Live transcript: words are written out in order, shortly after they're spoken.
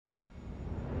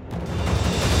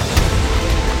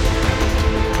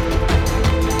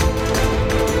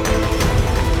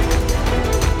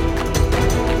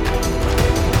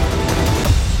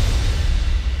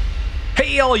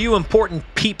all you important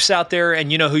peeps out there, and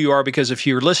you know who you are because if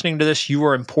you're listening to this, you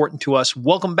are important to us.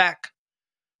 Welcome back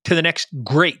to the next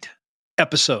great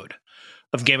episode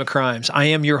of Game of Crimes. I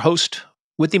am your host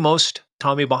with the most,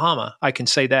 Tommy Bahama. I can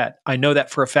say that. I know that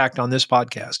for a fact on this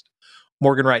podcast.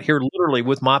 Morgan Wright here, literally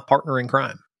with my partner in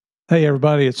crime. Hey,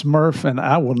 everybody, it's Murph, and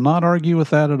I will not argue with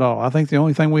that at all. I think the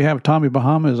only thing we have, Tommy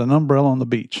Bahama, is an umbrella on the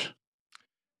beach.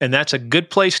 And that's a good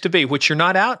place to be, which you're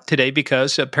not out today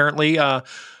because apparently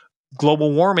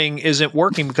global warming isn't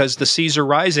working because the seas are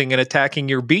rising and attacking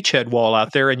your beachhead wall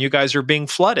out there, and you guys are being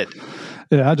flooded.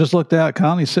 Yeah, I just looked out.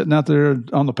 Connie's sitting out there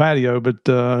on the patio,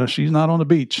 but she's not on the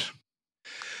beach.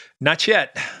 Not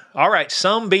yet. All right.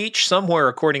 Some beach somewhere,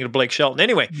 according to Blake Shelton.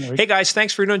 Anyway, hey guys,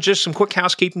 thanks for doing just some quick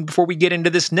housekeeping before we get into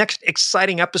this next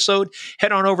exciting episode.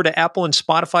 Head on over to Apple and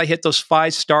Spotify. Hit those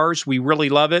 5 stars. We really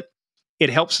love it. It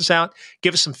helps us out.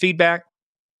 Give us some feedback.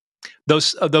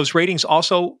 Those ratings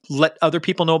also let other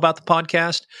people know about the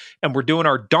podcast. And we're doing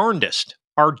our darndest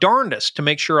to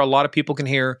make sure a lot of people can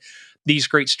hear these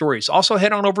great stories. Also,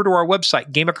 head on over to our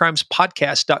website,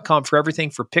 gameofcrimespodcast.com, for everything,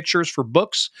 for pictures, for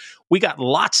books. We got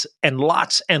lots and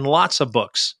lots and lots of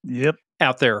books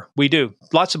out there. We do.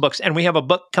 Lots of books. And we have a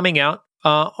book coming out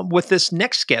with this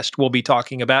next guest we'll be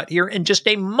talking about here in just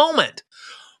a moment.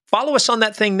 Follow us on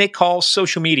that thing they call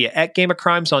social media, at Game of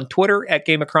Crimes on Twitter, at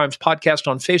Game of Crimes Podcast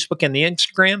on Facebook and the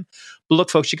Instagram. But look,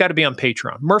 folks, you got to be on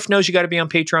Patreon. Murph knows you got to be on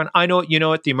Patreon. I know it. You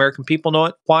know it. The American people know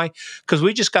it. Why? Because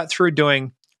we just got through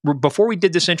doing... Before we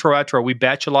did this intro outro, we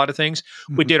batch a lot of things.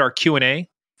 Mm-hmm. We did our Q&A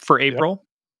for April.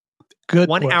 Good.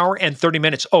 1 hour and 30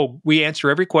 minutes. Oh, we answer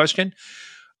every question.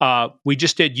 We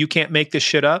just did You Can't Make This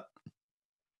Shit Up.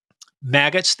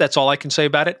 Maggots, that's all I can say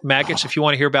about it. Maggots, if you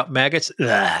want to hear about maggots.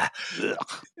 And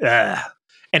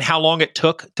how long it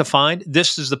took to find.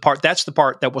 This is the part, that's the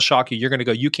part that will shock you. You're going to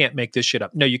go, you can't make this shit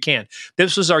up. No, you can.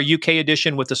 This was our UK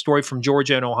edition with the story from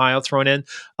Georgia and Ohio thrown in.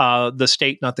 The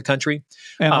state, not the country.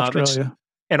 And Australia.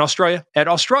 And Australia. Add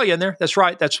Australia in there. That's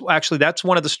right. That's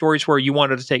one of the stories where you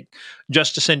wanted to take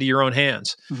justice into your own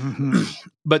hands. Mm-hmm.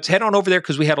 But head on over there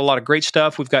because we had a lot of great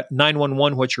stuff. We've got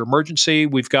 911, What's Your Emergency?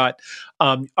 We've got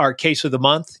our case of the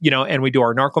month, and we do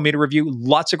our narcometer review.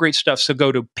 Lots of great stuff. So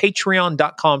go to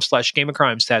patreon.com/Game of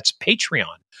Crimes. That's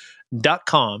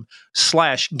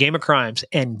patreon.com/Game of Crimes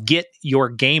and get your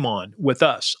game on with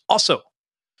us. Also,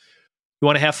 you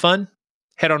want to have fun?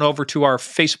 Head on over to our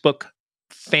Facebook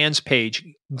fans page,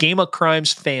 Game of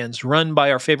Crimes Fans, run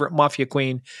by our favorite mafia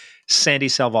queen, Sandy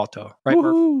Salvato. Right,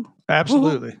 Murph?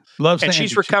 Absolutely. Love Sandy. And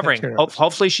she's recovering.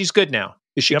 Hopefully she's good now.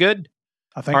 Is she good?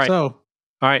 I think so.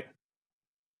 All right.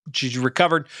 She's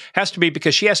recovered. Has to be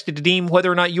because she has to deem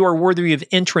whether or not you are worthy of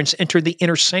entrance into the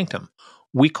inner sanctum.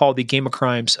 We call the Game of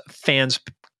Crimes Fans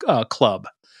Club.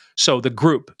 So the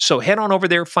group. So head on over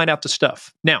there, find out the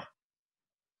stuff. Now,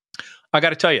 I got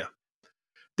to tell you,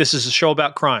 this is a show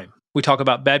about crime. We talk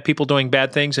about bad people doing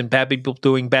bad things and bad people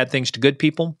doing bad things to good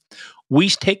people. We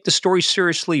take the story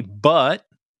seriously, but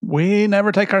we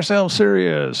never take ourselves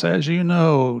serious, as you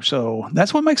know. So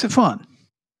that's what makes it fun.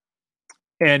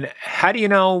 And how do you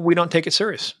know we don't take it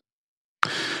serious?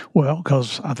 Well,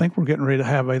 because I think we're getting ready to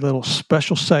have a little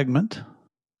special segment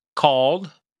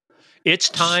called It's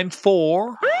Time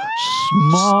for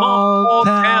Small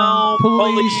Town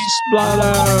Police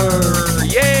Blotter.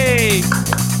 Yay!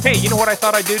 Hey, you know what I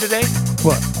thought I'd do today?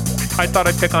 What? I thought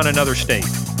I'd pick on another state.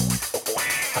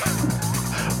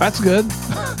 That's good.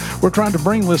 We're trying to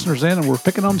bring listeners in, and we're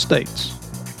picking on states.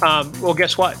 Well,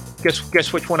 guess what?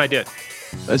 Guess which one I did?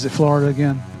 Is it Florida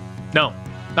again? No.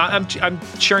 I'm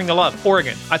sharing the love.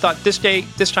 Oregon. I thought this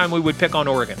time we would pick on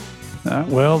Oregon.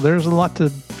 Well, there's a lot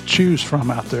to choose from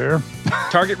out there.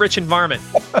 Target-rich environment.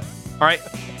 All right.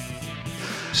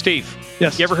 Steve.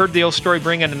 Yes. You ever heard the old story,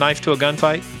 bringing a knife to a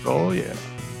gunfight? Oh, yeah.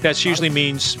 That usually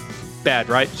means bad,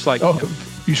 right? It's like... Oh,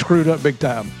 you screwed up big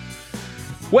time.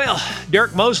 Well,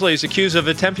 Derek Mosley is accused of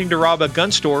attempting to rob a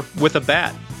gun store with a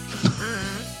bat.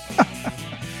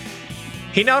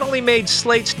 He not only made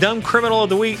Slate's Dumb Criminal of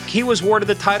the Week, he was awarded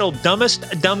the title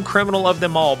Dumbest Dumb Criminal of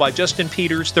Them All by Justin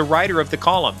Peters, the writer of the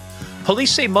column.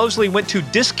 Police say Mosley went to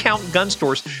discount gun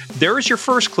stores. There is your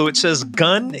first clue. It says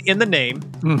gun in the name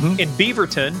in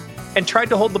Beaverton and tried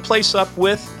to hold the place up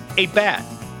with a bat.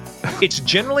 It's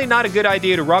generally not a good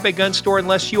idea to rob a gun store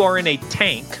unless you are in a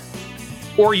tank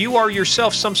or you are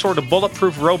yourself some sort of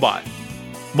bulletproof robot.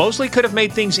 Mosley could have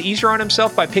made things easier on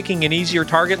himself by picking an easier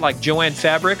target like Joanne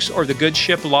Fabrics or the Good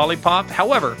Ship Lollipop.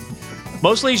 However,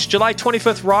 Mosley's July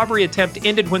 25th robbery attempt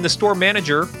ended when the store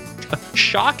manager,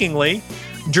 shockingly,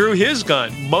 drew his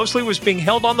gun. Mosley was being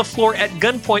held on the floor at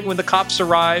gunpoint when the cops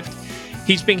arrived.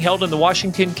 He's being held in the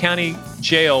Washington County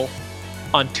Jail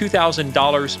on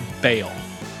 $2,000 bail.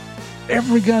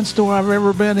 Every gun store I've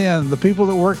ever been in, the people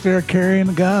that work there carrying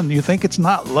a gun, you think it's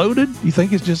not loaded? You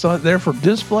think it's just there for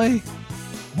display?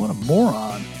 What a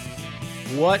moron.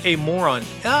 What a moron.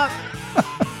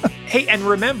 Hey, and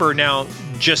remember now,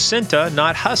 Jacinta,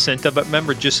 not Jacinta, but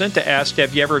remember Jacinta asked,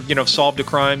 have you ever, solved a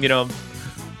crime,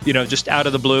 just out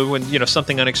of the blue when,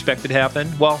 something unexpected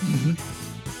happened? Well,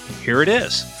 here it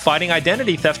is. Fighting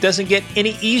identity theft doesn't get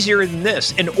any easier than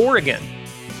this. In Oregon,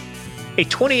 a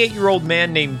 28-year-old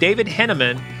man named David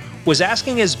Henneman was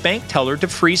asking his bank teller to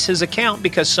freeze his account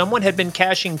because someone had been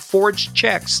cashing forged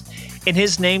checks in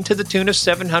his name to the tune of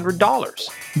 $700.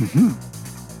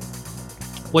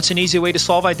 What's an easy way to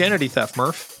solve identity theft,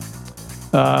 Murph?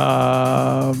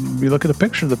 You look at a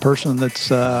picture of the person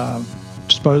that's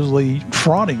supposedly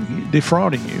defrauding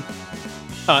you.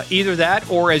 Either that,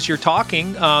 or as you're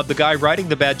talking, the guy writing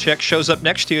the bad check shows up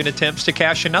next to you and attempts to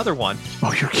cash another one.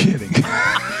 Oh, you're kidding.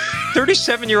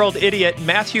 37-year-old idiot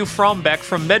Matthew Frombeck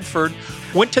from Medford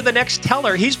went to the next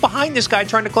teller. He's behind this guy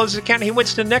trying to close his account. He went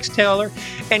to the next teller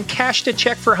and cashed a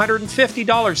check for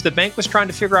 $150. The bank was trying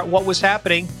to figure out what was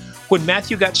happening when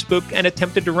Matthew got spooked and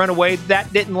attempted to run away.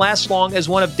 That didn't last long, as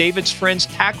one of David's friends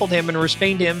tackled him and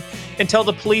restrained him until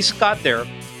the police got there.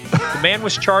 The man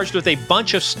was charged with a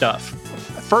bunch of stuff: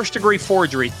 first-degree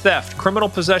forgery, theft, criminal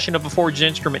possession of a forged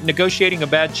instrument, negotiating a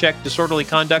bad check, disorderly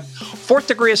conduct,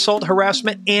 fourth-degree assault,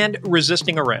 harassment, and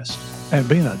resisting arrest. And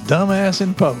being a dumbass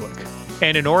in public.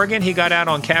 And in Oregon, he got out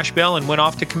on cash bail and went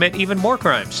off to commit even more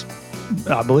crimes.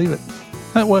 I believe it.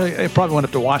 Well, it probably went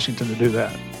up to Washington to do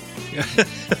that.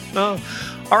 Oh.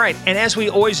 All right. And as we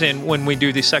always when we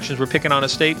do these sections, we're picking on a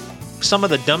state. Some of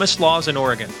the dumbest laws in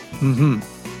Oregon.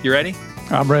 You ready?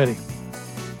 I'm ready.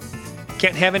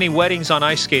 Can't have any weddings on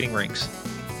ice skating rinks.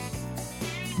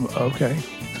 Okay.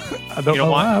 I don't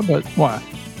know why, but why?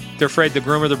 They're afraid the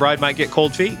groom or the bride might get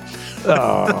cold feet.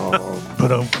 Oh,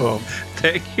 ba-dum-bum.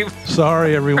 Thank you.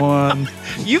 Sorry, everyone.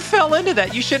 You fell into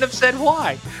that. You should have said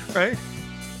why, right?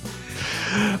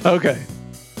 Okay.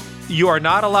 You are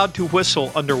not allowed to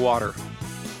whistle underwater.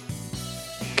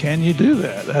 Can you do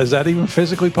that? Is that even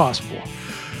physically possible?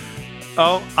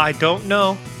 Oh, I don't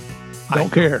know.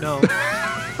 Don't care. No.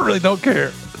 Really don't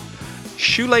care.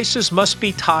 Shoelaces must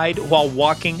be tied while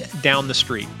walking down the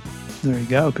street. There you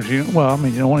go. Because you don't want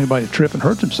anybody to trip and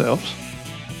hurt themselves.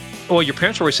 Well, your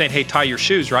parents were always saying, hey, tie your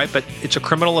shoes, right? But it's a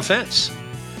criminal offense.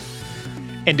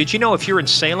 And did you know if you're in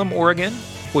Salem, Oregon,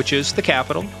 which is the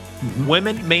capital,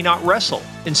 women may not wrestle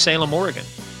in Salem, Oregon?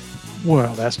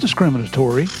 Well, that's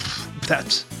discriminatory.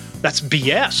 That's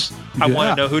BS. I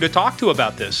want to know who to talk to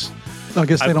about this. I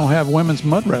guess they don't have women's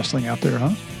mud wrestling out there,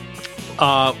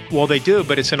 huh? Well, they do,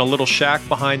 but it's in a little shack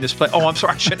behind this place. Oh, I'm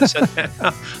sorry. I shouldn't have said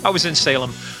that. I was in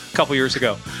Salem a couple years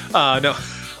ago. No,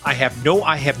 I have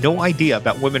no idea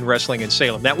about women wrestling in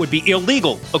Salem. That would be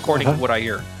illegal, according to what I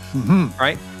hear.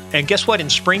 Right? And guess what? In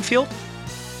Springfield,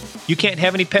 you can't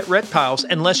have any pet reptiles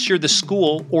unless you're the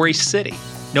school or a city.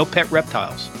 No pet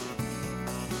reptiles.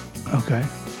 Okay.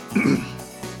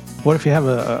 What if you have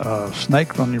a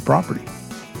snake on your property?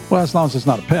 Well, as long as it's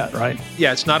not a pet, right?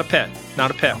 Yeah, it's not a pet.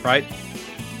 Not a pet, right?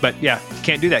 But yeah, you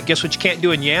can't do that. Guess what you can't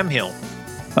do in Yam Hill?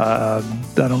 I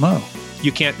don't know.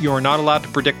 You are not allowed to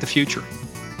predict the future.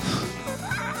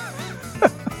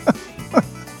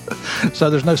 So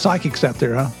there's no psychics out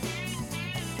there, huh?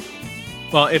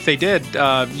 Well, if they did,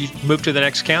 you move to the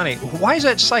next county. Why is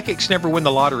that psychics never win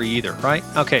the lottery either, right?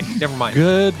 Okay, never mind.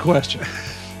 Good question.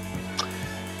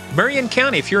 Marion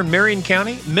County. If you're in Marion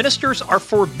County, ministers are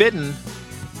forbidden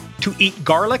to eat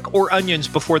garlic or onions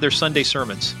before their Sunday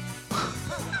sermons.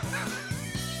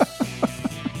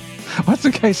 What's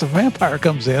in case a vampire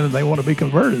comes in and they want to be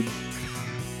converted?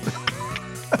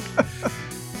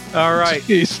 All right.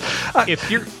 Jeez.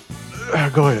 If you're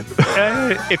go ahead.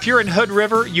 If you're in Hood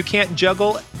River, you can't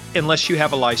juggle unless you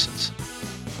have a license.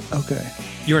 Okay.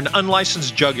 You're an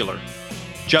unlicensed juggler.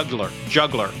 Juggler.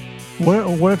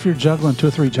 What if you're juggling 2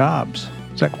 or 3 jobs?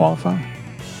 Does that qualify?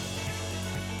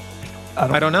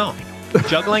 I don't know.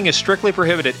 Juggling is strictly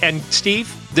prohibited. And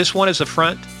Steve, this one is a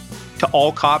front to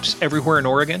all cops everywhere in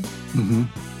Oregon.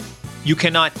 You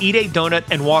cannot eat a donut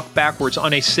and walk backwards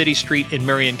on a city street in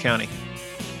Marion County.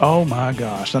 Oh my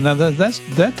gosh! And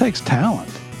that takes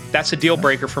talent. That's a deal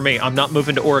breaker for me. I'm not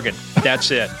moving to Oregon. That's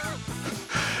it.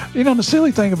 The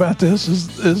silly thing about this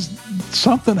is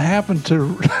something happened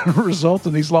to result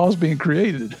in these laws being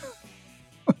created.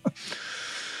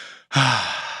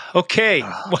 Okay.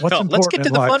 Well, let's get to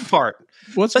the fun part.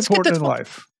 What's important in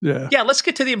life? Yeah, let's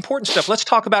get to the important stuff. Let's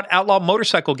talk about outlaw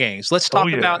motorcycle gangs. Let's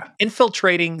talk about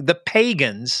infiltrating the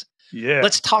Pagans. Yeah.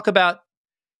 Let's talk about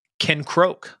Ken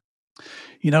Croke.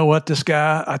 You know what? This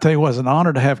guy, I tell you what, it's an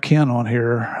honor to have Ken on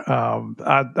here.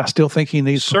 I still think he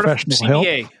needs professional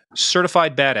CBA, help.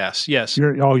 Certified badass. Yes.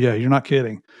 You're not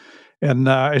kidding. And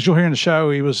as you'll hear in the show,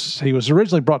 he was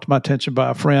originally brought to my attention by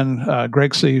a friend,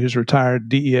 Greg C., who's retired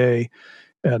DEA,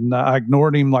 and I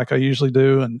ignored him like I usually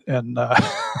do. And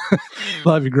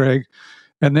love you, Greg.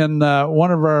 And then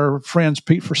one of our friends,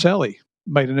 Pete Friselli,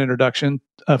 made an introduction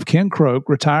of Ken Croke,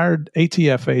 retired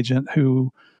ATF agent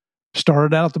who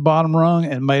started out at the bottom rung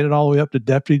and made it all the way up to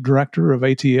deputy director of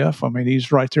ATF. I mean,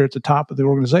 he's right there at the top of the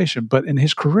organization. But in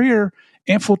his career,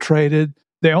 infiltrated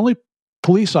the only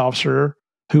police officer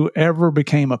who ever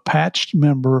became a patched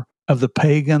member of the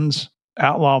Pagan's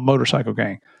outlaw motorcycle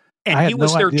gang. And he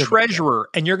was their treasurer,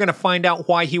 and you're going to find out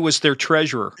why he was their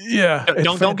treasurer. Yeah.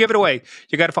 Don't give it away.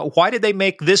 You got to find, why did they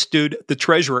make this dude the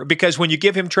treasurer? Because when you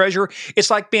give him treasurer, it's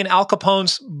like being Al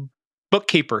Capone's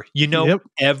bookkeeper. You know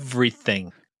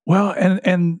everything. Well,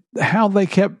 and how they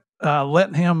kept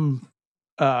letting him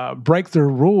break their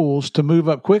rules to move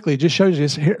up quickly just shows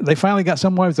you they finally got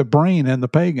somewhere with the brain in the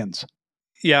Pagans.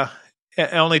 Yeah.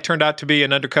 It only turned out to be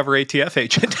an undercover ATF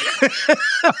agent.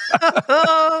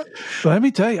 Let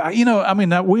me tell you,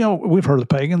 we've heard of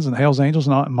the Pagans and the Hells Angels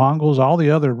and Mongols, all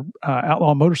the other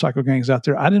outlaw motorcycle gangs out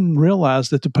there. I didn't realize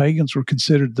that the Pagans were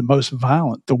considered the most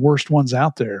violent, the worst ones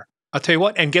out there. I'll tell you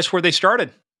what, and guess where they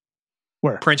started?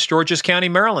 Where? Prince George's County,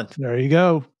 Maryland. There you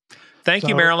go. Thank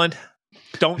you, Maryland.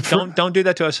 Don't do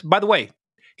that to us. By the way,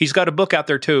 he's got a book out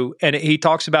there too, and he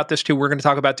talks about this too. We're going to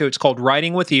talk about too. It's called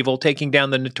 "Riding with Evil: Taking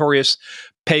Down the Notorious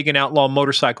Pagan Outlaw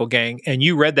Motorcycle Gang." And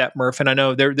you read that, Murph, and I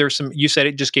know there's some. You said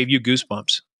it just gave you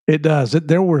goosebumps. It does.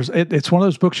 It's one of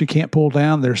those books you can't pull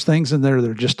down. There's things in there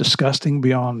that are just disgusting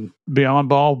beyond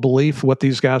all belief. What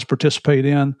these guys participate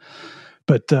in.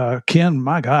 But Ken,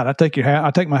 my God, I take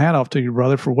my hat off to you,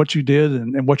 brother, for what you did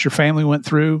and what your family went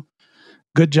through.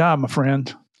 Good job, my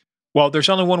friend. Well, there's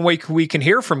only one way we can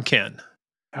hear from Ken.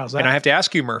 How's that? And I have to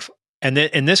ask you, Murph, and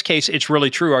in this case, it's really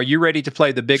true. Are you ready to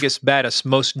play the biggest, baddest,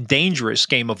 most dangerous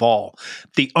game of all,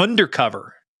 the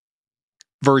undercover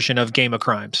version of Game of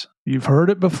Crimes? You've heard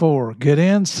it before. Get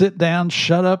in, sit down,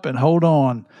 shut up, and hold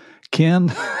on.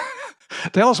 Ken,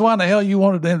 tell us why in the hell you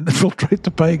wanted to infiltrate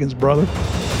the Pagans, brother.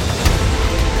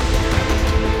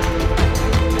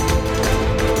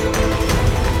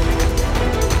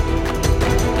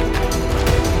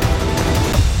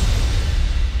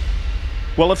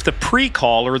 Well, if the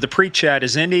pre-call or the pre-chat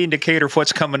is any indicator of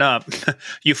what's coming up,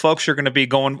 you folks are going to be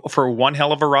going for one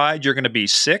hell of a ride. You're going to be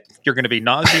sick. You're going to be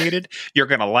nauseated. You're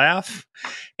going to laugh.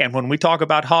 And when we talk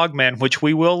about Hogman, which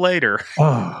we will later,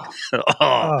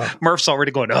 Murph's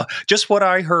already going, just what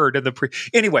I heard in the pre.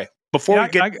 Anyway, before we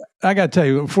get... I got to tell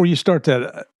you, before you start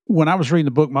that, when I was reading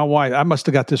the book, my wife, I must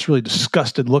have got this really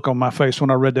disgusted look on my face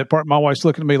when I read that part. My wife's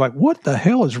looking at me like, what the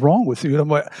hell is wrong with you? And I'm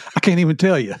like, I can't even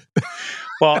tell you.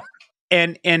 Well...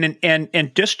 And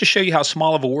just to show you how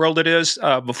small of a world it is,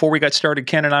 before we got started,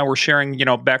 Ken and I were sharing,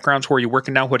 backgrounds. Where are you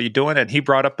working now? What are you doing? And he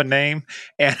brought up a name,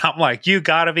 and I'm like, you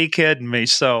got to be kidding me.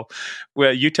 So,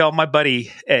 well, you tell my buddy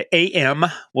AM.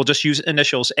 We'll just use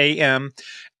initials AM.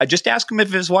 Just ask him if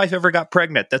his wife ever got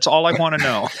pregnant. That's all I want to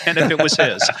know, and if it was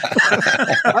his.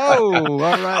 All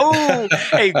right. Oh,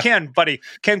 hey, Ken, buddy,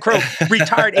 Ken Croke,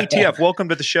 retired ATF. Welcome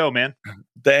to the show, man.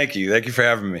 Thank you for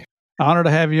having me. Honor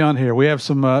to have you on here. We have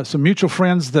some mutual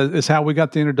friends. That is how we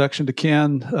got the introduction to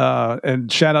Ken.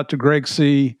 And shout out to Greg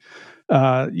C.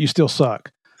 You still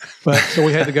suck, but so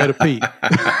we had to go to Pete.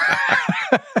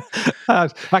 I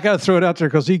got to throw it out there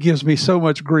because he gives me so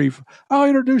much grief. I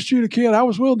introduced you to Ken. I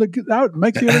was willing to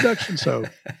make the introduction. So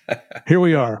here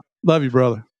we are. Love you,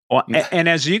 brother. Well, and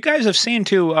as you guys have seen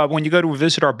too, when you go to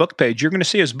visit our book page, you're going to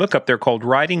see his book up there called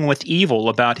 "Riding with Evil,"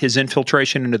 about his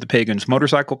infiltration into the Pagans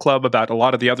Motorcycle Club, about a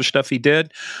lot of the other stuff he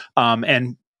did.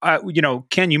 Ken,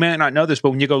 you may not know this,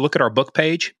 but when you go look at our book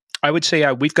page, I would say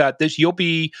we've got this. You'll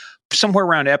be somewhere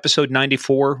around episode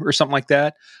 94 or something like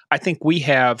that. I think we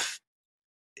have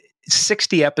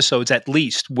 60 episodes at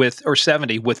least or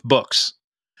 70 with books.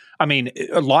 I mean,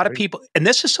 a lot of people, and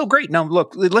this is so great. Now,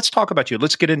 look, let's talk about you.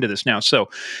 Let's get into this now. So,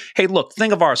 hey, look,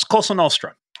 thing of ours, Cosa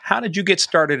Nostra. How did you get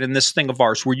started in this thing of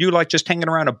ours? Were you like just hanging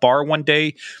around a bar one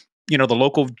day? The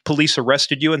local police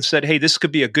arrested you and said, hey, this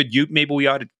could be a good youth. Maybe we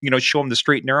ought to, show them the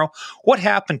straight and narrow. What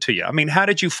happened to you? I mean, how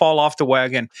did you fall off the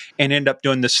wagon and end up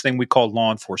doing this thing we call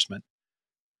law enforcement?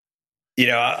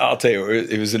 I'll tell you,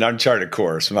 it was an uncharted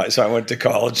course. So I went to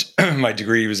college. My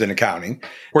degree was in accounting.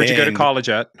 Where'd you go to college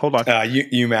at? Hold on.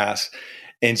 UMass.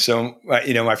 And so,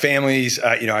 my family's,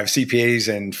 I have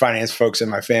CPAs and finance folks in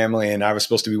my family, and I was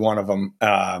supposed to be one of them.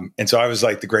 And so I was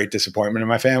like the great disappointment in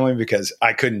my family because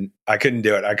I couldn't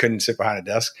do it. I couldn't sit behind a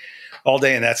desk all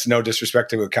day. And that's no disrespect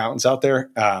to accountants out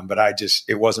there. But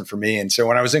it wasn't for me. And so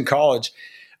when I was in college,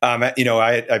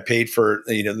 I paid for,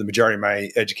 the majority of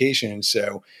my education. And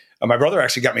so my brother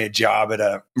actually got me a job at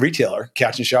a retailer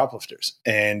catching shoplifters,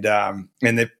 and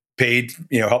they paid,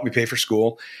 helped me pay for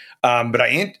school. But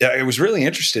I was really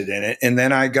interested in it. And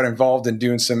then I got involved in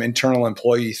doing some internal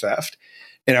employee theft.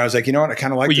 And I was like, you know what? I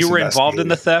kind of like this. You were involved in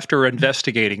the theft or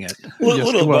investigating it? A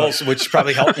little both, which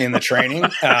probably helped me in the training.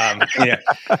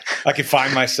 I could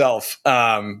find myself.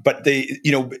 But they,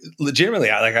 legitimately,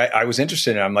 I was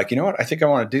interested in it. I'm like, you know what? I think I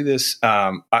want to do this.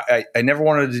 I never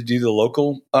wanted to do the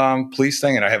local police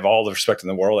thing. And I have all the respect in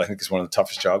the world. I think it's one of the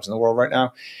toughest jobs in the world right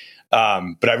now.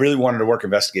 But I really wanted to work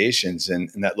investigations, and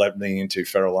that led me into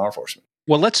federal law enforcement.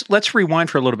 Well, let's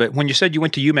rewind for a little bit. When you said you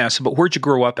went to UMass, but where'd you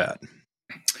grow up at?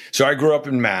 So I grew up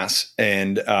in Mass,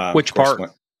 and which part?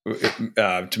 Went,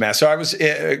 to Mass. So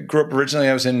grew up originally.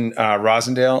 I was in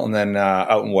Rosendale, and then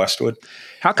out in Westwood.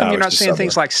 How come you're not saying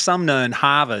things like Sumner and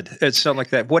Harvard and stuff like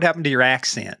that? What happened to your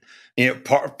accent?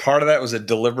 Part of that was a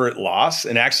deliberate loss,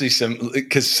 and actually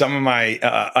because some of my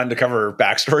undercover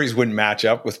backstories wouldn't match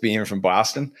up with being from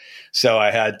Boston, so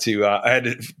I had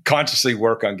to consciously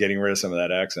work on getting rid of some of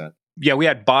that accent. Yeah, we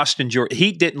had Boston, Georgia.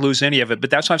 He didn't lose any of it, but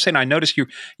that's what I'm saying. I noticed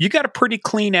you got a pretty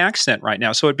clean accent right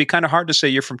now, so it'd be kind of hard to say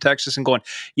you're from Texas and going,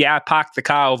 yeah, I parked the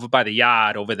car over by the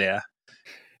yard over there,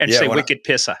 and say wicked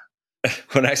pisser.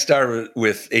 When I started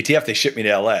with ATF, they shipped me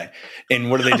to LA, and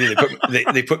what do?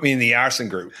 They put me in the arson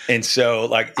group, and so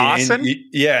arson,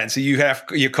 and so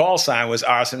your call sign was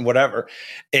arson, whatever,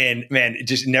 and man, it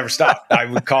just never stopped. I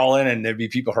would call in, and there'd be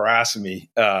people harassing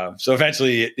me. So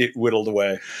eventually, it whittled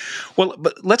away. Well,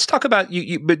 but let's talk about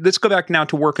you. But let's go back now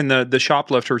to working the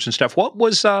shoplifters and stuff. What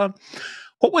was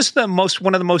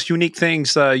one of the most unique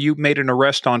things you made an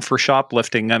arrest on for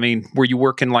shoplifting? I mean, were you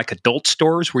working like adult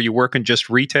stores? Were you working just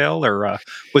retail, or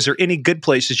was there any good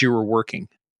places you were working?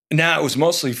 No, it was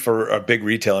mostly for a big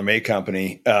retailer, May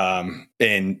Company.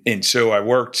 And so I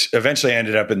worked, eventually I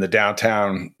ended up in the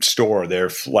downtown store, their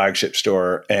flagship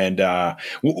store. And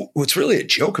what's really a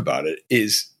joke about it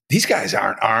is these guys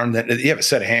aren't armed. You have a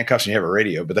set of handcuffs and you have a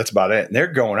radio, but that's about it. And they're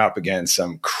going up against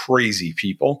some crazy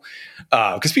people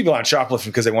because people aren't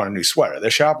shoplifting because they want a new sweater. They're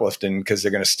shoplifting because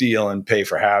they're going to steal and pay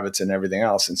for habits and everything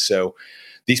else. And so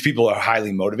these people are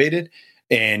highly motivated.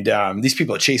 And these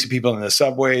people are chasing people in the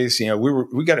subways.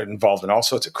 We got involved in all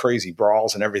sorts of crazy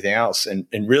brawls and everything else. And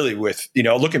really with,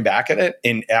 looking back at it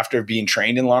and after being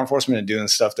trained in law enforcement and doing the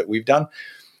stuff that we've done,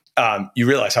 you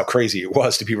realize how crazy it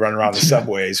was to be running around the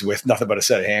subways with nothing but a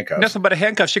set of handcuffs. Nothing but a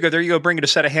handcuffs. You go, there you go, bringing a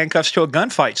set of handcuffs to a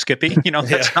gunfight, Skippy.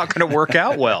 That's not going to work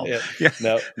out well. Yeah.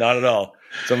 No, not at all.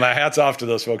 So my hat's off to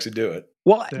those folks who do it.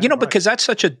 Well, because that's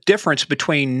such a difference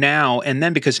between now and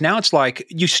then, because now it's like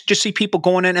you just see people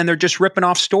going in and they're just ripping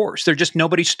off stores. They're just,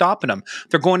 nobody's stopping them.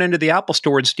 They're going into the Apple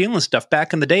store and stealing stuff.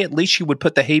 Back in the day, at least you would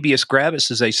put the habeas corpus,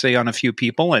 as they say, on a few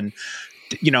people and,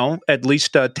 at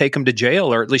least take them to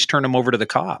jail or at least turn them over to the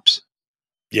cops.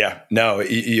 Yeah, no,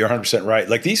 you're 100% right.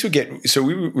 Like these would get, so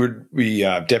we would be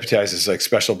deputized as like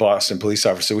special Boston police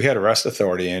officers. So we had arrest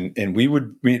authority and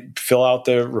we'd fill out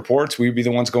the reports. We'd be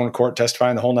the ones going to court,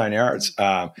 testifying the whole 9 yards.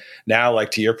 Now,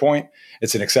 like to your point,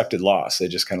 it's an accepted loss. They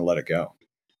just kind of let it go.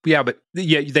 Yeah, but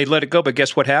they let it go. But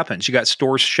guess what happens? You got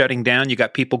stores shutting down. You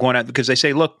got people going out because they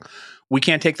say, look, we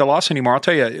can't take the loss anymore. I'll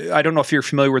tell you, I don't know if you're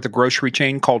familiar with the grocery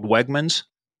chain called Wegmans.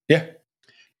 Yeah.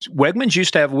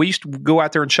 Wegmans we used to go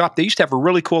out there and shop. They used to have a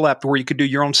really cool app where you could do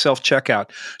your own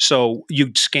self-checkout. So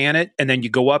you'd scan it and then you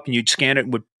go up and you'd scan it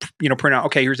and would, print out,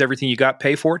 okay, here's everything you got,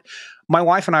 pay for it. My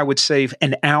wife and I would save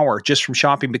an hour just from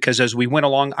shopping because as we went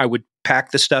along, I would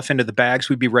pack the stuff into the bags.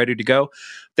 We'd be ready to go.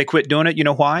 They quit doing it. You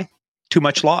know why? Too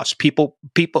much loss. People,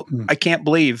 I can't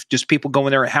believe just people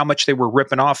going there, how much they were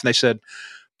ripping off. And they said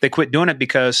they quit doing it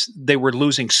because they were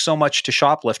losing so much to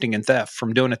shoplifting and theft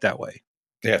from doing it that way.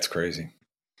 Yeah, it's crazy.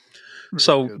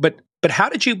 So, but how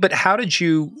did you get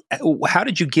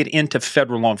into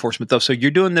federal law enforcement though? So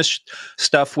you're doing this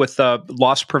stuff with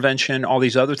loss prevention, all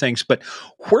these other things, but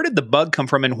where did the bug come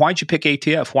from and why'd you pick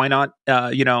ATF? Why not,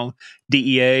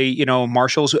 DEA,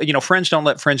 marshals, friends don't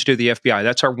let friends do the FBI.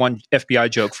 That's our one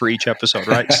FBI joke for each episode,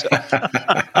 right? So.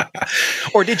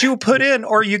 Or did you put in,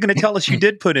 or are you going to tell us you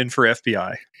did put in for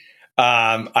FBI?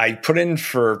 I put in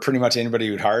for pretty much anybody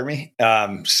who'd hire me.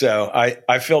 So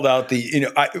I filled out the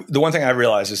one thing I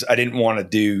realized is I didn't want to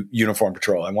do uniform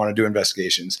patrol. I want to do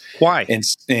investigations. Why? And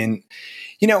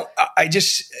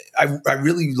I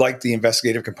really like the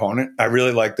investigative component. I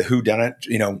really like the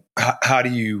whodunit. How do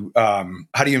you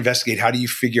investigate? How do you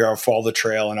figure out, follow the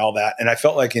trail and all that? And I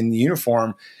felt like in the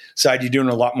uniform side, you're doing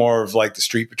a lot more of like the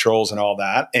street patrols and all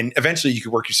that. And eventually you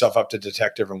could work yourself up to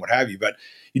detective and what have you. But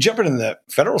you jump into the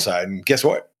federal side and guess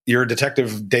what? You're a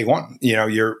detective day one.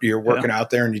 You're working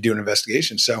out there and you do an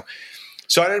investigation. So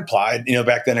I applied.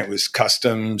 Back then it was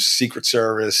Customs, Secret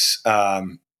Service,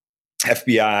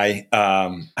 FBI.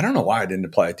 I don't know why I didn't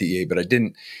apply at DEA, but I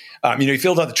didn't. You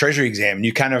filled out the Treasury exam and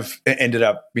you kind of ended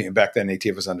up, back then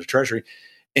ATF was under Treasury,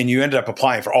 and you ended up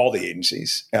applying for all the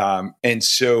agencies. And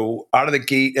so out of the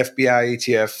gate, FBI,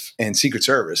 ATF, and Secret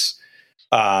Service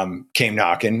came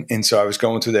knocking. And so I was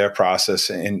going through their process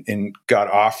and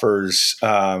got offers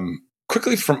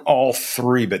quickly from all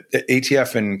three, but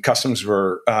ATF and Customs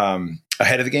were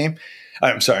ahead of the game.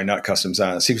 I'm sorry, not Customs,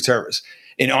 Secret Service.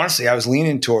 And honestly, I was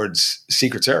leaning towards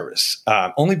Secret Service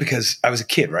only because I was a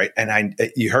kid, right? And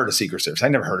you heard of Secret Service. I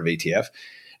never heard of ATF.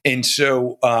 And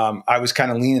so I was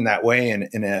kind of leaning that way. And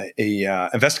a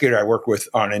investigator I worked with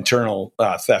on internal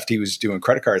theft, he was doing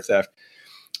credit card theft.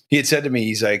 He had said to me,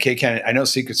 he's like, "Hey, Ken, I know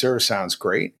Secret Service sounds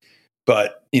great,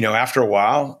 but after a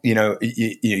while,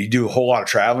 you do a whole lot of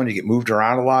traveling, you get moved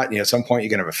around a lot. At some point, you're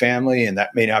going to have a family, and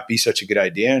that may not be such a good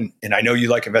idea. And I know you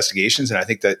like investigations, and I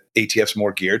think that ATF's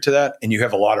more geared to that. And you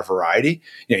have a lot of variety.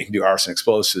 You can do arson,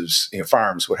 explosives,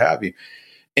 firearms, what have you.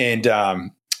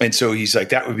 And so he's like,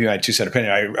 that would be my 2-cent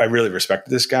opinion. I really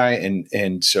respected this guy.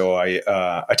 And so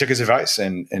I took his advice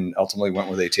and ultimately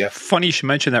went with ATF. Funny you should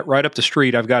mention that. Right up the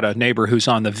street, I've got a neighbor who's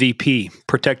on the VP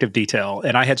protective detail.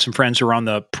 And I had some friends who are on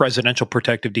the presidential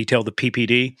protective detail, the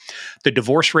PPD. The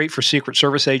divorce rate for Secret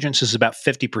Service agents is about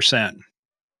 50%.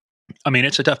 I mean,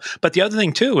 it's a tough, but the other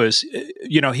thing too is,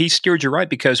 he steered you right,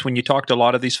 because when you talk to a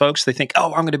lot of these folks, they think,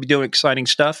 oh, I'm going to be doing exciting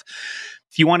stuff.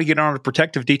 If you want to get on a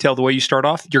protective detail, the way you start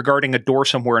off, you're guarding a door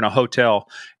somewhere in a hotel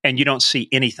and you don't see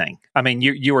anything. I mean,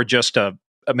 you are just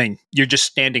you're just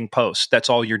standing post. That's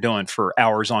all you're doing for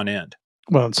hours on end.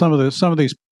 Well, and some of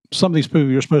these people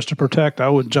you're supposed to protect, I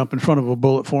would jump in front of a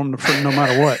bullet for them no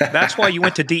matter what. That's why you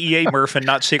went to DEA, Murph, and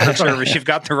not Secret Service. You've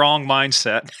got the wrong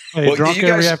mindset. Hey, drunk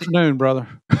every afternoon, brother.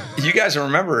 You guys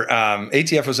remember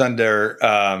ATF was under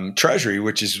Treasury,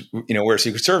 which is where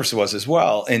Secret Service was as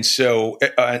well. And so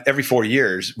every 4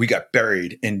 years, we got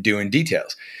buried in doing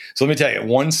details. So let me tell you,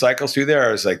 one cycle through there,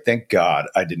 I was like, thank God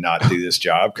I did not do this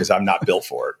job, because I'm not built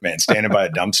for it, man. Standing by a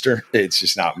dumpster, it's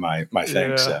just not my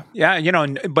thing. Yeah. So Yeah,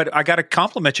 but I got to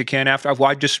compliment you, Ken. After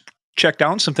I just checked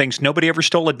down some things, nobody ever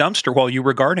stole a dumpster while you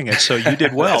were guarding it, so you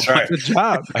did well. That's right. Good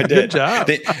job. I did. Good job.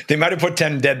 They might have put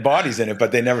 10 dead bodies in it,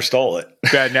 but they never stole it.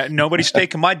 Yeah, nobody's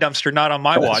taking my dumpster, not on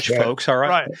my watch, right. folks. All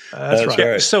right. That's right.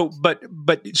 Right. So,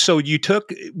 so you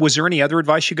took, was there any other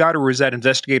advice you got, or was that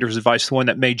investigator's advice the one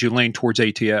that made you lean towards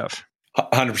ATF?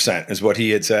 100% is what he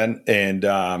had said, and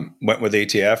went with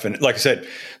ATF. And like I said,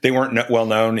 they weren't well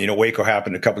known. Waco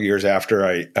happened a couple of years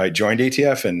after I joined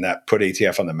ATF, and that put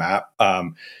ATF on the map.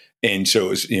 And so it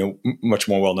was, much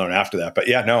more well known after that. But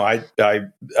yeah, no, I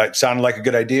sounded like a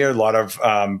good idea. A lot of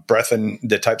breadth in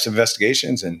the types of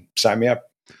investigations, and sign me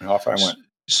up. And off I went.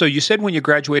 So you said when you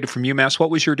graduated from UMass,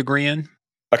 what was your degree in?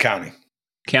 Accounting.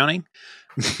 Accounting?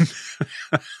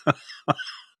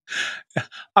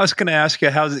 I was going to ask you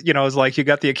how, it's like you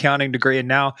got the accounting degree, and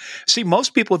now, see,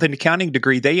 most people with an accounting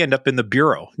degree, they end up in the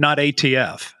bureau, not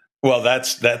ATF. Well,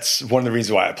 that's one of the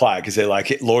reasons why I applied, because they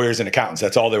like lawyers and accountants.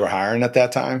 That's all they were hiring at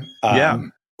that time.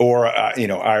 Or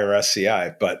IRS,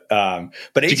 CI. But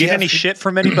did you get any shit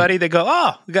from anybody? They go,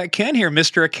 oh, we got Ken here,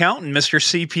 Mr. Accountant, Mr.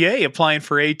 CPA, applying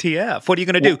for ATF. What are you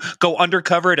going to do? Go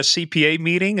undercover at a CPA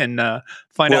meeting and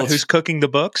find out who's cooking the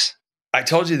books? I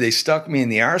told you they stuck me in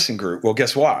the arson group. Well,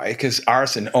 guess why? Because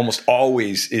arson almost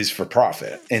always is for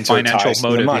profit, and so financial it ties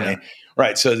motive, to the money, yeah.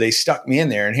 Right? So they stuck me in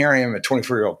there, and here I am, a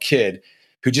 24-year-old kid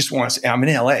who just wants. I'm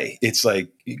in LA. It's like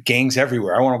gangs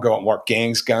everywhere. I want to go out and work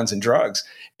gangs, guns, and drugs,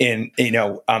 and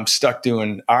I'm stuck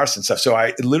doing arson stuff. So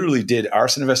I literally did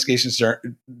arson investigations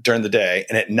during the day,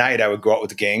 and at night I would go out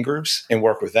with the gang groups and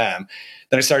work with them.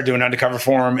 Then I started doing undercover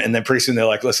for them, and then pretty soon they're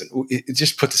like, "Listen,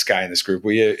 just put this guy in this group.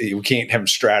 We can't have him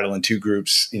straddle in two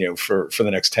groups, for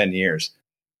the next 10 years."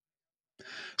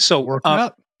 So working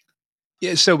out.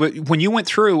 Yeah. So when you went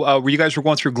through, were you guys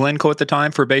going through Glencoe at the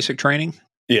time for basic training?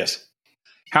 Yes.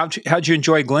 How'd you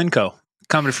enjoy Glencoe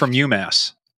coming from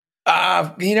UMass?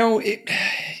 I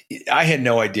had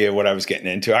no idea what I was getting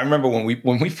into. I remember when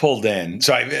we pulled in.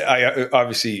 So I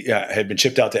obviously had been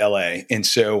shipped out to LA, and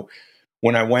so.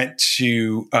 When I went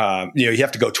to, you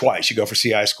have to go twice. You go for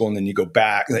CI school and then you go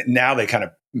back. Now they kind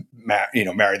of,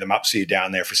 marry them up, so you're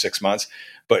down there for 6 months.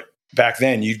 But back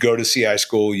then you'd go to CI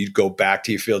school, you'd go back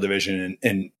to your field division,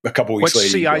 and a couple weeks later,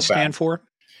 CI stand for?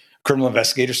 Criminal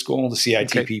Investigator School, the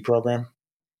CITP program.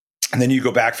 And then you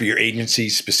go back for your agency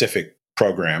specific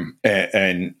program,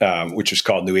 and which was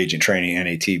called New Agent Training,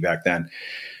 NAT, back then.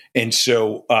 And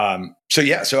so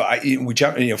we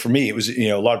jumped. For me, it was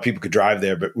a lot of people could drive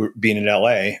there, but being in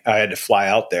LA, I had to fly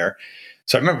out there.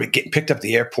 So I remember getting picked up at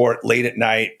the airport late at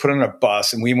night, put on a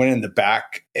bus, and we went in the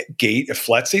back gate of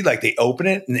FLETC. Like they open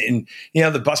it, and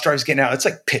the bus driver's getting out. It's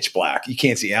like pitch black. You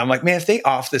can't see. I'm like, man, if they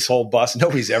off this whole bus,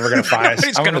 nobody's ever going to find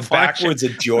us. I'm in the backwoods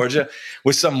of Georgia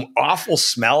with some awful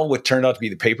smell, what turned out to be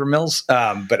the paper mills.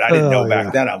 But I didn't know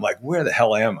back then. I'm like, where the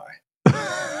hell am I?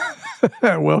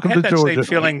 Welcome to Georgia. I had that same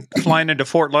feeling flying into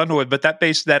Fort Leonard, but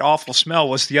that awful smell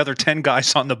was the other 10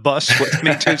 guys on the bus with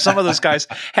me too. Some of those guys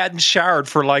hadn't showered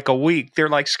for like a week. They're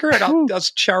like, screw it, I'll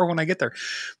shower when I get there.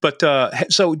 But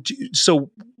so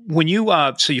when you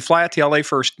you fly out to LA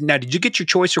first. Now, did you get your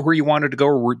choice of where you wanted to go,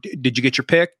 or did you get your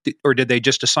pick, or did they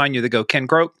just assign you to go Ken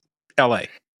Croke, LA?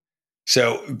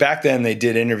 So back then they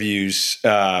did interviews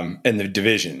in the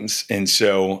divisions, and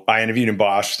so I interviewed in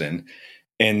Boston.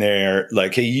 And they're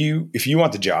like, hey, if you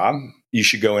want the job, you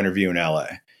should go interview in LA.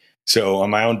 So on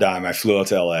my own dime, I flew out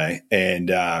to LA and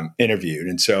interviewed.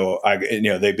 And so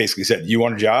they basically said, you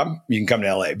want a job? You can come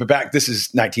to LA. But this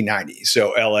is 1990.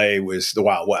 So LA was the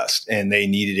Wild West, and they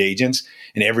needed agents.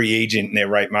 And every agent in their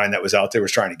right mind that was out there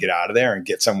was trying to get out of there and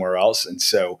get somewhere else. And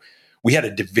so we had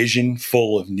a division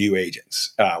full of new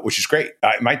agents, which is great.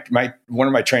 One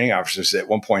of my training officers at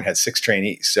one point had 6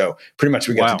 trainees. So pretty much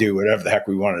we got to do whatever the heck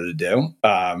we wanted to do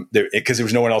because there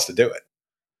was no one else to do it.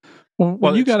 Well,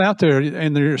 when you got out there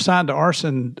and you're assigned to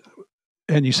arson,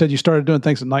 and you said you started doing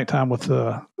things at nighttime with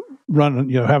running,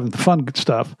 having the fun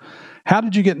stuff. How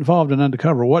did you get involved in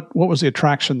undercover? What was the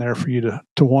attraction there for you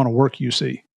to want to work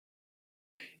UC?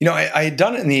 I had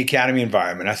done it in the academy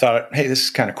environment. I thought, hey, this is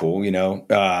kind of cool.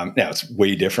 Now it's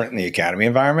way different in the academy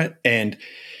environment. And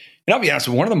I'll be honest,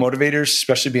 one of the motivators,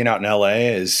 especially being out in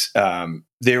LA, is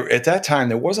at that time,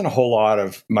 there wasn't a whole lot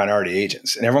of minority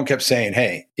agents. And everyone kept saying,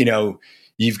 hey,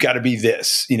 you've got to be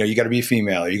this, you got to be a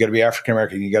female, you got to be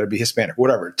African-American, you got to be Hispanic,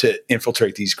 whatever, to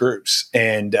infiltrate these groups.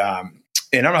 And I'm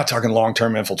not talking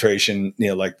long-term infiltration,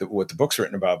 like what the book's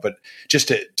written about, but just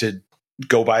to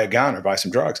go buy a gun or buy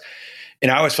some drugs. And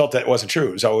I always felt that wasn't true.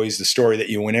 It was always the story that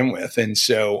you went in with. And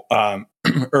so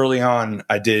early on,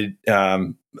 I did,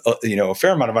 a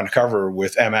fair amount of undercover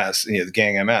with MS, the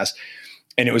gang MS.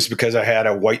 And it was because I had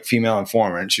a white female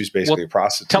informant. She was basically a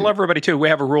prostitute. Tell everybody, too, we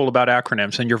have a rule about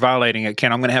acronyms, and you're violating it,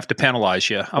 Ken. I'm going to have to penalize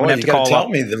you. I'm going to have to call tell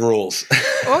me the rules.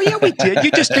 Oh, yeah, we did.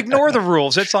 You just ignore the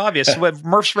rules. It's obvious.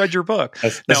 Murph's read your book.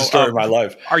 That's the story of my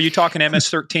life. Are you talking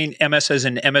MS-13, MS as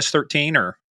in MS-13,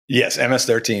 or? Yes,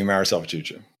 MS-13, Mara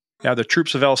Salvatrucha. Yeah, the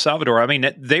troops of El Salvador. I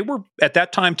mean, they were, at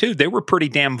that time, too, they were pretty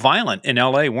damn violent in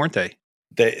L.A., weren't they?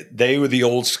 They were the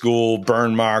old school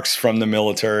burn marks from the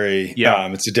military. Yeah.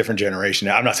 It's a different generation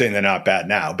now. I'm not saying they're not bad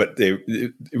now, but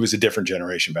it was a different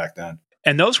generation back then.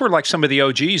 And those were like some of the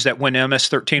OGs that when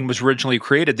MS-13 was originally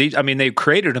created, they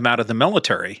created them out of the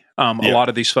military. A lot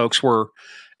of these folks were,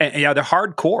 they're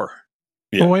hardcore.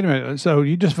 Yeah. Well, wait a minute. So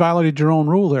you just violated your own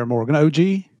rule there, Morgan.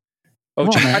 OG?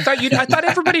 OG. I thought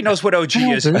everybody knows what OG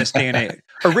is in this day and age.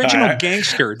 Original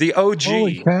gangster, the OG.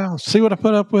 Holy cow. See what I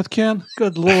put up with, Ken?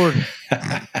 Good Lord.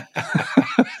 I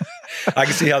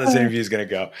can see how this interview is going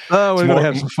to go. Oh, we're going to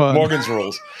have some fun. Morgan's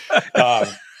rules.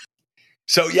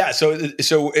 So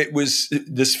it was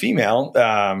this female,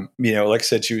 like I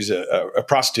said, she was a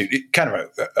prostitute, kind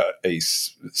of a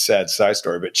sad side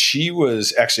story, but she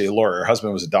was actually a lawyer. Her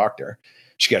husband was a doctor.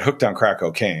 She got hooked on crack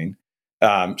cocaine.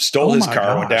 Stole his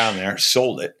car, went down there,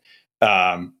 sold it,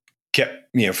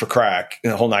 kept, for crack,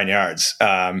 the whole 9 yards.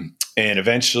 And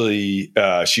eventually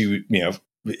she,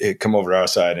 had come over to our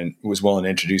side and was willing to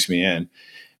introduce me in.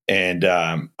 And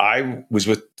I was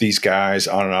with these guys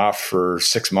on and off for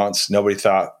 6 months. Nobody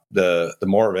thought the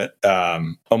more of it.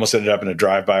 Almost ended up in a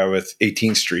drive-by with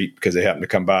 18th Street because they happened to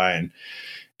come by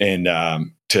and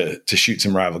to shoot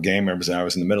some rival gang members, and I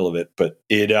was in the middle of it. But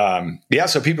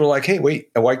so people were like, hey, wait,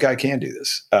 a white guy can do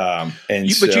this. But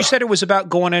you said it was about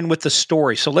going in with the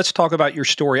story. So let's talk about your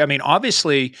story. I mean,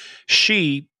 obviously,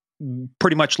 she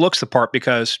pretty much looks the part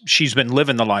because she's been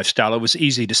living the lifestyle. It was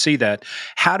easy to see that.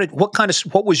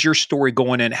 What was your story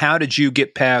going in? How did you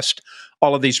get past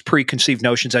all of these preconceived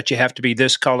notions that you have to be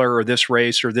this color or this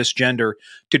race or this gender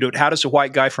to do it? How does a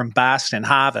white guy from Boston,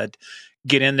 Harvard,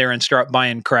 get in there and start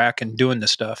buying crack and doing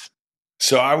this stuff?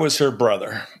 So I was her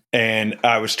brother, and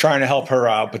I was trying to help her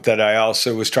out, but that I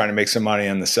also was trying to make some money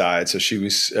on the side. So she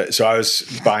was, so I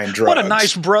was buying drugs. What a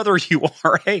nice brother you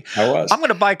are. Hey, I was. I'm going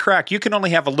to buy crack. You can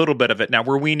only have a little bit of it. Now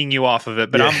we're weaning you off of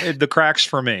it, but the crack's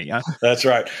for me. Huh? That's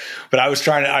right. But I was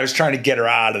trying to get her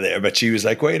out of there, but she was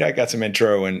like, wait, I got some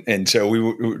intro. And so we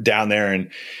were down there,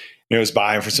 and was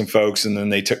buying for some folks, and then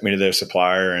they took me to their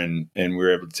supplier, and we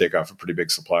were able to take off a pretty big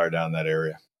supplier down in that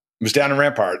area. It was down in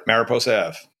Rampart, Mariposa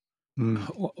Ave.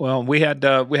 Well, we had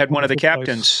one of the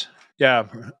captains. Had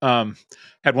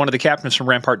one of the captains from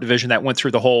Rampart Division that went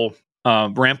through the whole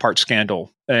Rampart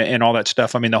scandal and all that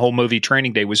stuff. I mean, the whole movie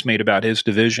Training Day was made about his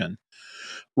division.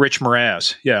 Rich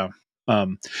Mraz, yeah.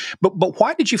 But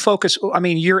why did you focus? I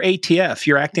mean, you're ATF.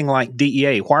 You're acting like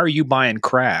DEA. Why are you buying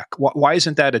crack? Why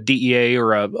isn't that a DEA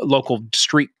or a local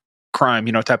street crime,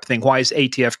 type of thing? Why is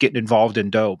ATF getting involved in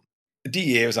dope? The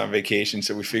DEA was on vacation,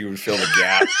 so we figured we'd fill the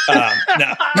gap.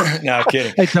 No,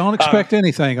 kidding. Hey, don't expect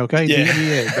anything, okay? Yeah.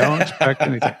 DEA, don't expect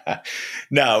anything.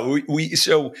 No,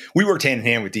 we worked hand in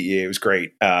hand with DEA. It was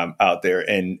great out there,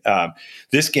 and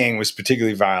this gang was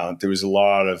particularly violent. There was a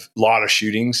lot of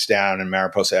shootings down in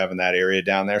Mariposa Ave in that area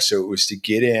down there. So it was to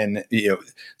get in. The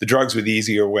drugs were the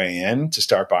easier way in to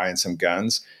start buying some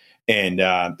guns. And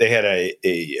they had a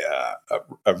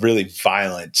really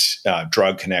violent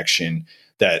drug connection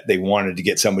that they wanted to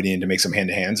get somebody in to make some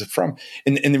hand-to-hands from.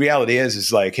 And the reality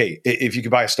is like, hey, if you could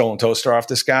buy a stolen toaster off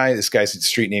this guy's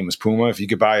street name was Puma. If you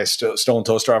could buy a stolen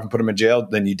toaster off and put him in jail,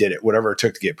 then you did it. Whatever it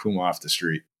took to get Puma off the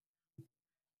street.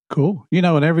 Cool. In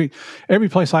every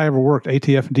place I ever worked,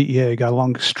 ATF and DEA got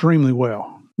along extremely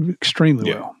well.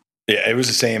 Well. Yeah, it was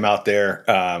the same out there.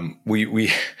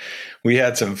 We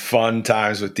had some fun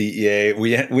times with DEA.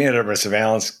 We ended up in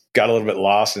surveillance, got a little bit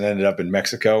lost, and ended up in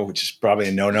Mexico, which is probably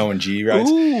a no-no in G rights.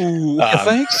 Ooh,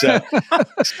 thanks. And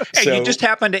you just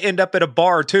happened to end up at a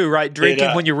bar too, right?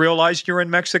 Drinking when you realized you were in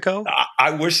Mexico?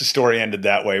 I wish the story ended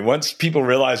that way. Once people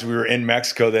realized we were in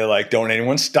Mexico, they're like, don't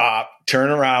anyone stop, turn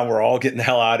around. We're all getting the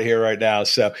hell out of here right now.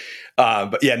 So,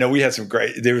 but yeah, no, we had some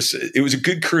great, it was a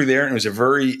good crew there. And it was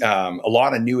a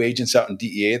lot of new agents out in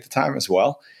DEA at the time as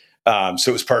well. So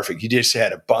it was perfect. You just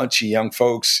had a bunch of young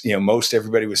folks, most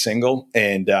everybody was single,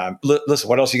 and, listen,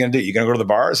 what else are you going to do? You're going to go to the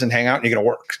bars and hang out, and you're going to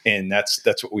work. And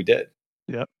that's what we did.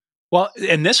 Yep. Well,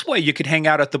 in this way you could hang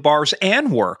out at the bars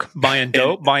and work, buying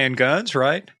dope, buying guns,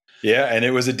 right? Yeah. And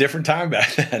it was a different time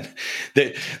back then.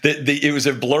 It was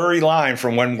a blurry line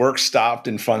from when work stopped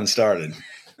and fun started.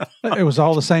 It was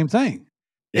all the same thing.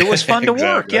 It was fun to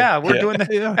work. Yeah, we're doing that.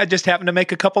 Yeah. I just happened to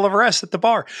make a couple of arrests at the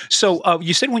bar. So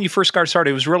you said when you first got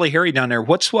started, it was really hairy down there.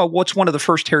 What's one of the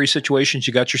first hairy situations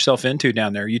you got yourself into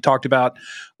down there? You talked about,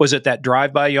 was it that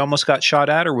drive-by you almost got shot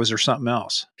at, or was there something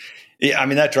else? Yeah, I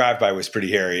mean, that drive-by was pretty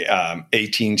hairy.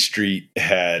 18th Street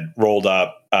had rolled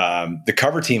up. The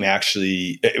cover team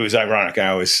actually, it was ironic. I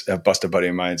always bust a buddy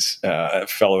of mine's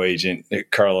fellow agent,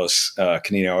 Carlos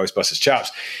Canino, always bust his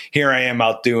chops. Here I am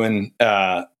out doing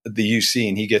the UC,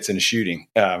 and he gets in a shooting.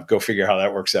 Go figure how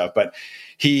that works out. But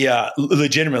he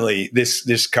legitimately,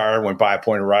 this car went by, a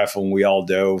pointed rifle, and we all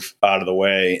dove out of the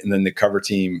way. And then the cover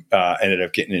team ended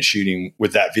up getting in a shooting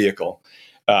with that vehicle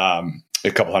a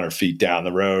couple hundred feet down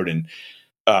the road, and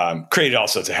created all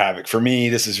sorts of havoc. For me,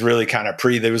 this is really kind of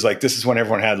this is when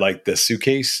everyone had like the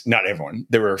suitcase. Not everyone.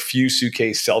 There were a few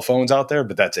suitcase cell phones out there,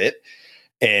 but that's it.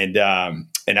 And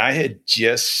I had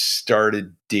just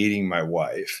started dating my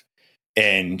wife,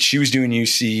 and she was doing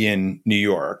UC in New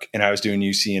York, and I was doing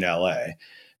UC in LA.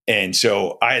 And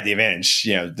so I had the advantage,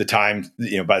 the time,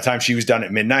 by the time she was done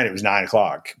at midnight, it was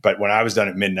 9:00. But when I was done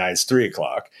at midnight, it's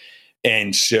 3:00.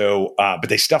 And so, but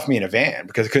they stuffed me in a van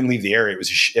because I couldn't leave the area. It was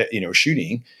a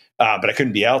shooting, but I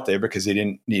couldn't be out there because they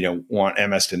didn't, want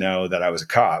MS to know that I was a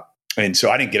cop. And so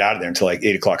I didn't get out of there until like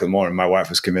 8:00 in the morning. My wife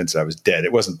was convinced I was dead.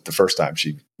 It wasn't the first time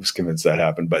she was convinced that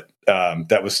happened, but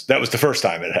that was the first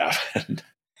time it happened.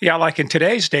 Yeah, like in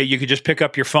today's day, you could just pick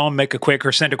up your phone,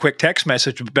 send a quick text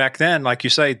message. But back then, like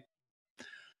you say,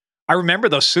 I remember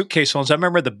those suitcase phones. I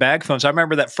remember the bag phones. I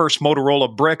remember that first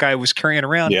Motorola brick I was carrying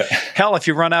around. Yeah. Hell, if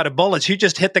you run out of bullets, you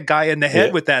just hit the guy in the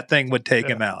head with that thing would take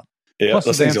him out. Yeah, plus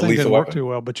the damn thing didn't work too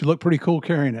well, but you look pretty cool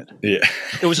carrying it. Yeah,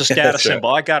 it was a status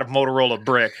symbol. I got a Motorola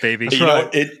brick, baby. You know,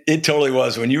 it totally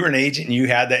was. When you were an agent and you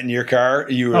had that in your car,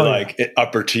 you were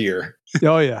upper tier.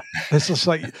 Oh yeah, it's just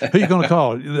like, who are you going to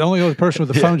call? The only other person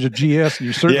with the phone is a GS, and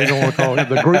you certainly don't want to call him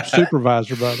the group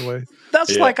supervisor. By the way,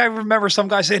 that's like, I remember some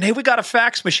guy saying, "Hey, we got a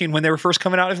fax machine" when they were first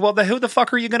coming out. Well, who the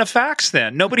fuck are you going to fax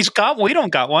then? Nobody's got one. We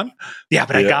don't got one. Yeah,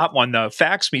 but I got one though.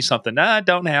 Fax me something. Nah, I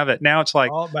don't have it. Now it's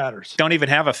like, all it matters. Don't even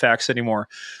have a fax anymore.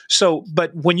 So,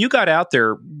 but when you got out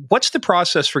there, what's the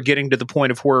process for getting to the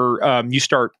point of where you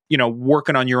start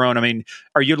working on your own? I mean,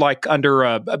 are you like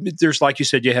under, there's like you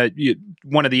said,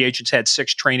 one of the agents had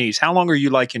 6 trainees. How long are you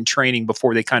like in training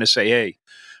before they kind of say, hey,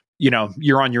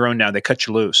 you're on your own now, they cut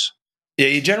you loose? Yeah,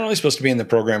 you're generally supposed to be in the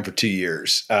program for 2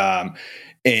 years.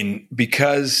 And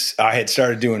because I had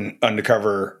started doing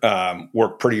undercover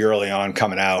work pretty early on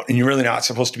coming out, and you're really not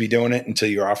supposed to be doing it until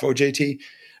you're off OJT,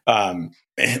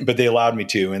 but they allowed me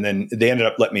to. And then they ended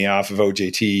up letting me off of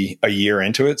OJT a year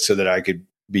into it so that I could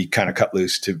be kind of cut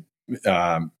loose to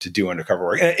do undercover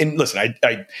work. And listen,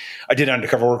 I did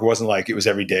undercover work. It wasn't like it was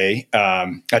every day.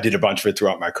 I did a bunch of it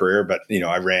throughout my career, but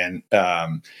I ran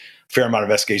fair amount of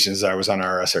investigations. I was on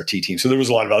our SRT team. So there was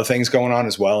a lot of other things going on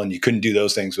as well. And you couldn't do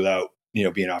those things without,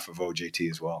 being off of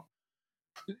OJT as well.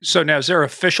 So now, is there an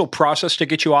official process to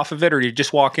get you off of it, or do you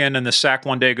just walk in and the SAC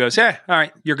one day goes, all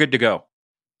right, you're good to go?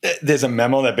 There's a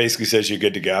memo that basically says you're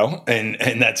good to go. And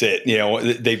that's it.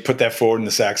 They put that forward and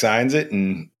the SAC signs it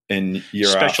and you're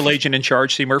Special off. Agent in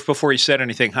charge, C. Murph, before he said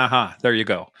anything, there you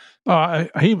go.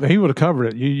 He would have covered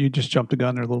it. You just jumped the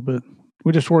gun there a little bit.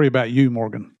 We just worry about you,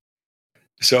 Morgan.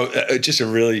 So just a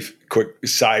really quick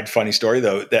side funny story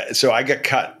though. So I got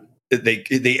cut.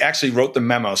 They actually wrote the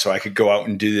memo so I could go out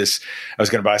and do this. I was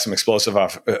going to buy some explosive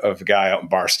off of a guy out in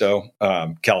Barstow,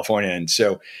 California. And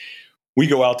so we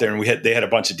go out there and they had a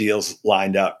bunch of deals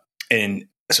lined up. And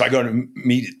so I go to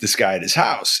meet this guy at his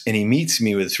house and he meets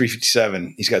me with a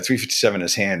 357. He's got a 357 in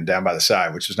his hand down by the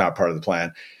side, which was not part of the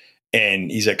plan. And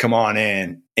he's like, come on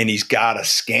in. And he's got a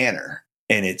scanner.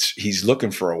 And he's looking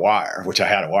for a wire, which I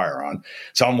had a wire on.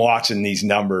 So I'm watching these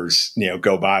numbers,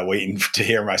 go by, waiting to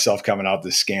hear myself coming out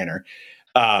the scanner.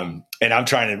 And I'm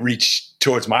trying to reach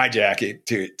towards my jacket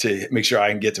to make sure I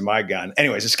can get to my gun.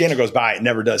 Anyways, the scanner goes by. It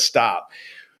never does stop.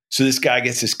 So this guy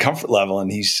gets his comfort level and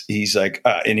he's like,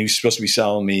 and he was supposed to be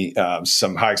selling me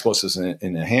some high explosives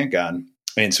in a handgun.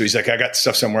 And so he's like, I got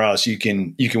stuff somewhere else. You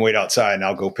can wait outside and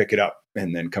I'll go pick it up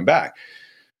and then come back.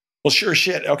 Well, sure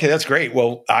shit. Okay, that's great.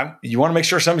 Well, you want to make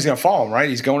sure somebody's going to follow him, right?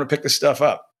 He's going to pick this stuff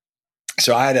up.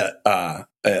 So I had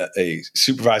a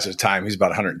supervisor at the time. He was about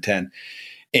 110.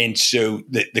 And so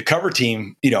the cover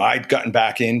team, I'd gotten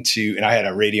back into, and I had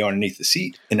a radio underneath the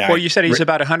seat. And you said he's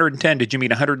about 110. Did you mean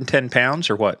 110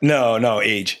 pounds or what? No,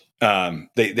 age.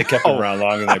 They kept him around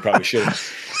longer than they probably should.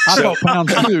 I felt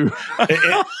pounds too.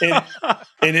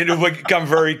 and it would become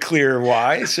very clear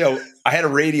why. So I had a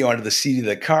radio under the seat of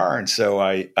the car. And so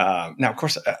now of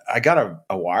course I got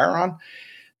a wire on.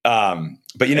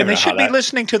 But you never know. And they should be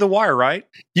listening to the wire, right?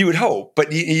 You would hope,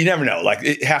 but you never know.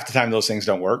 Like half the time those things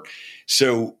don't work.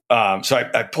 So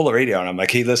I pull the radio and I'm like,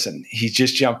 hey, listen, he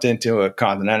just jumped into a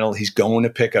Continental. He's going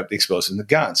to pick up the explosive in the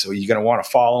gun. So you're going to want to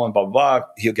follow him, blah, blah, blah.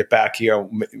 He'll get back here,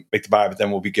 make the buy, but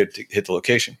then we'll be good to hit the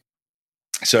location.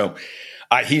 So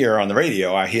I hear on the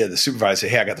radio, the supervisor say,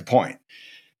 hey, I got the point.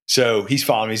 So he's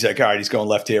following me. He's like, all right, he's going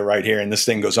left here, right here. And this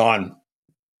thing goes on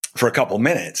for a couple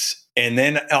minutes. And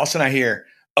then all of a sudden I hear,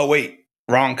 oh, wait.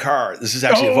 Wrong car. This is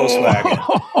actually a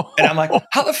Volkswagen. And I'm like,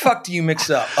 how the fuck do you mix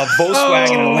up a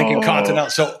Volkswagen and a Lincoln Continental?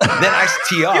 So then I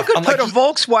tee off. You could put a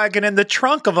Volkswagen in the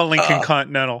trunk of a Lincoln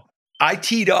Continental. I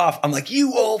teed off. I'm like,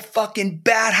 you old fucking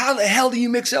bat. How the hell do you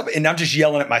mix up? And I'm just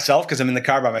yelling at myself because I'm in the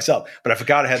car by myself. But I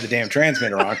forgot I had the damn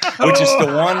transmitter on, which is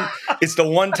it's the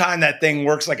one time that thing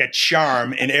works like a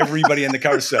charm and everybody in the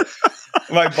car. So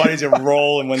my buddies are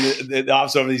rolling when the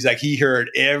officer over, he's like, he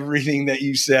heard everything that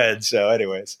you said. So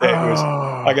anyways,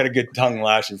 I got a good tongue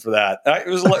lashing for that. It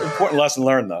was an important lesson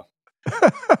learned though.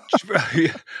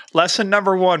 Lesson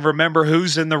number 1, remember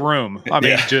who's in the room. I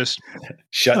mean, just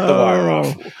shut the wire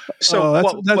off.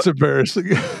 So that's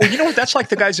embarrassing. Well, you know what? That's like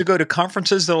the guys who go to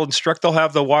conferences. They'll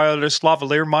have the wireless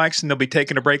lavalier mics and they'll be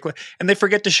taking a break and they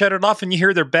forget to shut it off and you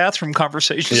hear their bathroom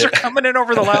conversations are coming in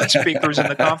over the loudspeakers in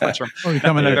the conference room. Or you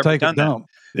come in there to take a dump.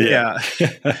 Yeah.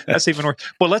 That's even worse.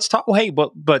 Well, let's talk. Well, hey,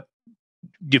 but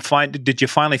did you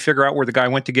finally figure out where the guy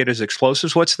went to get his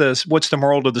explosives? What's the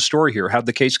moral of the story here? How'd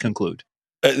the case conclude?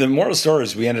 The moral of the story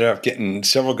is we ended up getting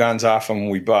several guns off him.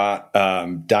 We bought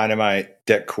dynamite,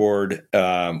 det cord.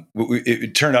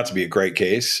 It turned out to be a great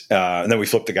case. And then we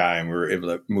flipped the guy and we were able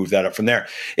to move that up from there.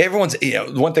 Everyone's,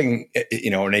 one thing,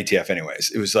 in ATF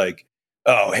anyways, it was like,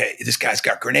 oh, hey, this guy's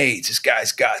got grenades. This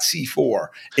guy's got C4.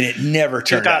 And it never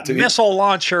turned out to be. Missile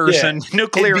launchers and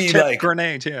nuclear tip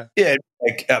grenades. Yeah,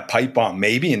 like a pipe bomb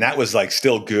maybe. And that was like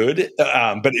still good.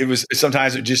 But it was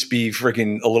sometimes it would just be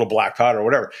freaking a little black powder or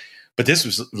whatever. But this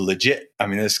was legit. I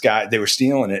mean, this guy, they were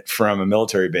stealing it from a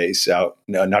military base out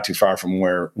not too far from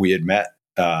where we had met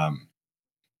out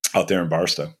there in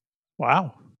Barstow.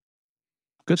 Wow.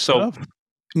 Good stuff.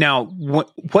 Now,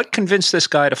 what convinced this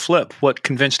guy to flip? What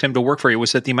convinced him to work for you?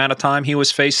 Was it the amount of time he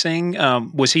was facing?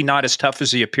 Was he not as tough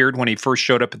as he appeared when he first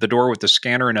showed up at the door with the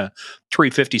scanner and a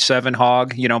 357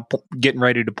 hog, getting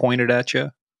ready to point it at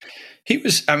you? He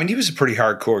was a pretty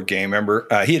hardcore gang member.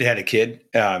 He had a kid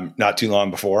not too long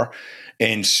before.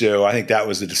 And so I think that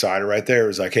was the decider right there. It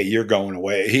was like, hey, you're going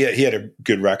away. He had a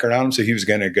good record on him, so he was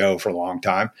going to go for a long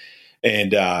time.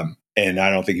 And I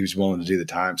don't think he was willing to do the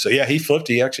time. So, yeah, he flipped.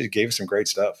 He actually gave us some great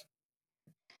stuff.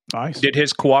 Nice. Did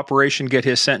his cooperation get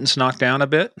his sentence knocked down a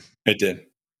bit? It did.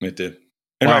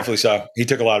 And rightfully so. He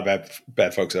took a lot of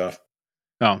bad folks off.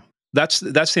 Oh, that's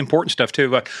the important stuff,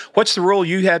 too. What's the rule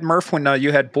you had, Murph, when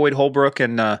you had Boyd Holbrook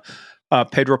and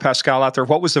Pedro Pascal out there?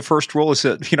 What was the first rule? Is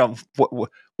it, what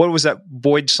was that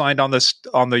Boyd signed on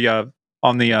the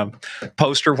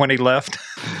poster when he left?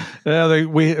 Yeah,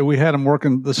 we had them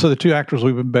working. So the two actors,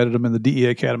 we've embedded them in the DEA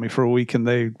Academy for a week, and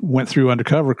they went through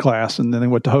undercover class, and then they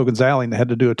went to Hogan's Alley, and they had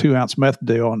to do a 2-ounce meth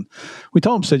deal. And we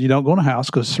told them, said, you don't go in a house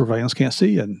because surveillance can't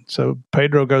see you. And so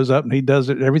Pedro goes up, and he does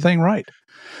everything right.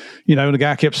 And the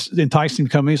guy kept enticing him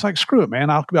to come in. He's like, screw it,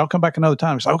 man. I'll come back another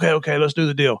time. He's like, okay, let's do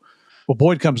the deal. Well,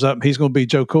 Boyd comes up, and he's going to be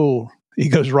Joe Cool. He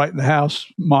goes right in the house.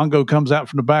 Mongo comes out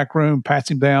from the back room,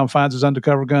 pats him down, finds his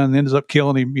undercover gun, and ends up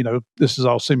killing him. This is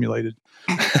all simulated.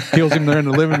 Kills him there in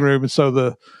the living room. And so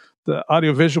the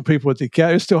audiovisual people at the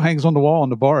academy, it still hangs on the wall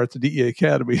in the bar at the DEA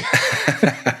Academy.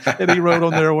 And he wrote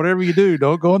on there, whatever you do,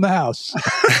 don't go in the house.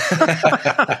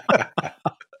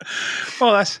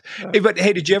 Well, but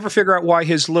hey, did you ever figure out why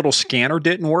his little scanner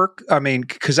didn't work? I mean,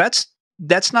 because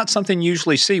that's not something you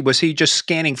usually see. Was he just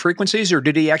scanning frequencies, or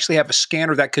did he actually have a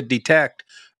scanner that could detect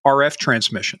RF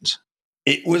transmissions?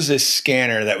 It was a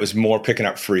scanner that was more picking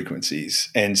up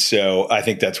frequencies. And so I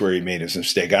think that's where he made his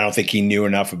mistake. I don't think he knew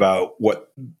enough about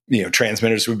what,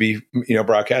 transmitters would be,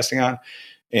 broadcasting on.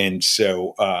 And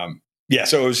so,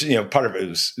 so it was, part of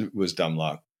it was dumb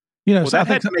luck. So I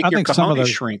think some of those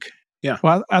shrink. Yeah.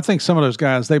 Well, I think some of those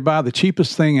guys, they buy the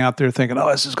cheapest thing out there thinking, oh,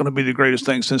 this is going to be the greatest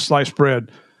thing since sliced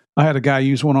bread. I had a guy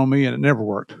use one on me and it never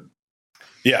worked.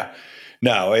 Yeah.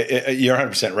 No, you're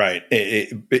 100% right.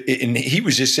 And he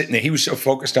was just sitting there. He was so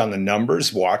focused on the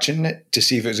numbers, watching it to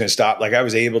see if it was going to stop. Like, I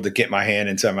was able to get my hand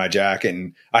inside my jacket,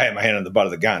 and I had my hand on the butt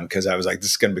of the gun because I was like,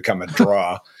 this is going to become a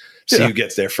draw. See who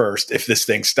gets there first if this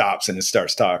thing stops and it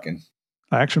starts talking.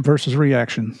 Action versus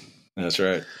reaction. That's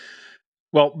right.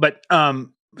 Well, but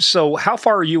so how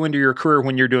far are you into your career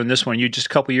when you're doing this one? You just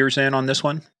a couple years in on this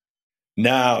one?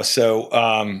 No.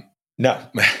 So, no,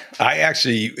 I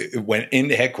actually went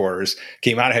into headquarters,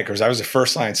 came out of headquarters. I was a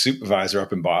first line supervisor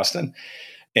up in Boston.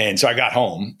 And so I got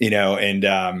home, and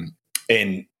I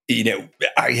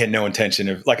had no intention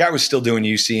of, like, I was still doing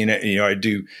UC, and, I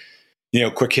do,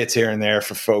 quick hits here and there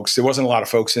for folks. There wasn't a lot of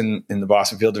folks in the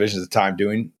Boston field division at the time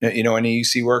doing, any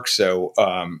UC work. So,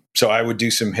 so I would do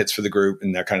some hits for the group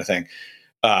and that kind of thing.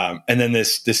 And then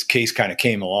this case kind of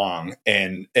came along,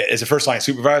 and as a first line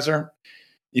supervisor,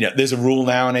 there's a rule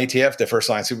now in ATF that first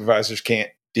line supervisors can't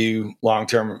do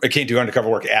can't do undercover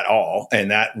work at all. And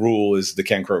that rule is the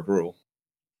Ken Croke rule.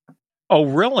 Oh,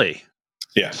 really?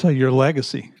 Yeah. So your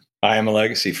legacy. I am a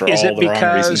legacy for all the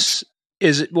wrong reasons.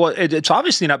 It's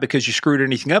obviously not because you screwed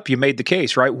anything up. You made the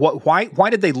case, right? Why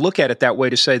did they look at it that way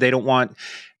to say they don't want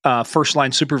first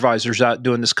line supervisors out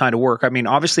doing this kind of work? I mean,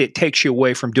 obviously it takes you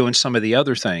away from doing some of the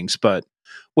other things, but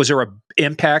was there a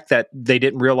impact that they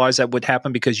didn't realize that would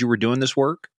happen because you were doing this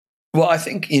work? Well, I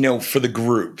think, for the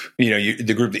group,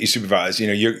 the group that you supervise,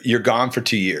 you're gone for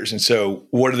 2 years. And so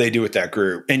what do they do with that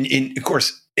group? And of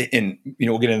course,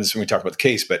 we'll get into this when we talk about the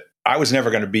case, but I was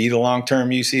never going to be the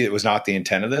long-term UC. It was not the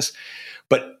intent of this,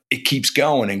 but it keeps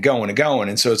going and going and going.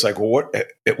 And so it's like, well,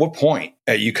 at what point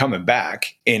are you coming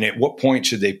back? And at what point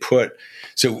should they put?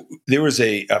 So there was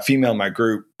a female in my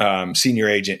group, senior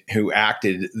agent, who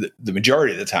acted the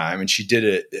majority of the time, and she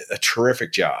did a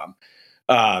terrific job.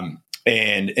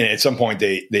 And at some point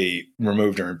they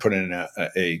removed her and put in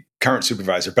a current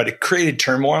supervisor, but it created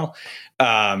turmoil.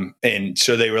 And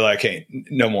so they were like, hey,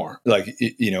 no more. Like,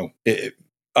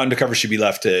 undercover should be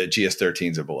left to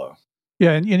GS-13s or below.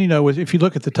 Yeah, and if you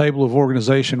look at the table of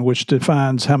organization, which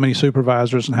defines how many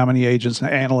supervisors and how many agents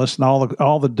and analysts and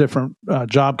all the different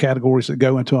job categories that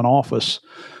go into an office,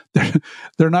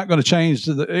 they're not going to change.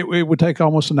 It would take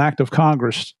almost an act of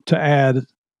Congress to add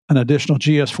an additional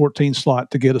GS-14 slot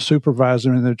to get a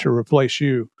supervisor in there to replace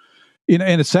you.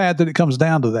 And it's sad that it comes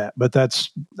down to that, but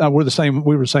that's we were the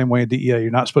same way in DEA.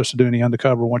 You're not supposed to do any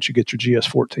undercover once you get your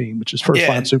GS-14, which is first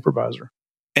line supervisor.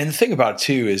 And the thing about it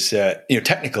too is that,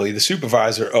 technically the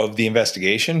supervisor of the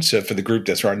investigation, so for the group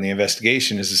that's running the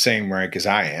investigation, is the same rank as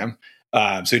I am.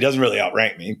 So he doesn't really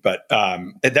outrank me, but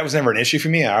that was never an issue for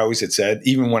me. I always had said,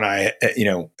 even when I,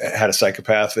 had a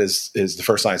psychopath as the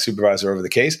first line supervisor over the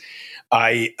case,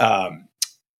 I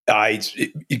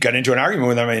got into an argument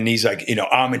with him, and he's like,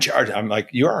 I'm in charge. I'm like,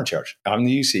 you are in charge. I'm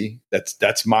the UC.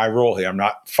 That's my role here. I'm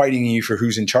not fighting you for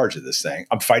who's in charge of this thing.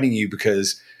 I'm fighting you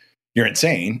because you're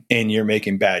insane and you're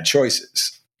making bad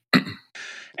choices.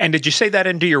 And did you say that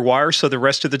into your wire so the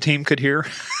rest of the team could hear?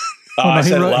 No,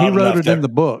 he wrote it in the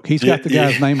book. He's got the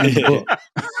guy's name in the book.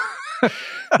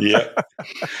 Yeah.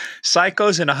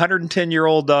 Psychos and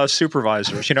 110-year-old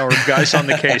supervisors, or guys on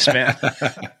the case, man.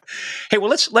 Hey, well,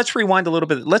 let's rewind a little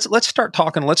bit. Let's start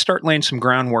talking. Let's start laying some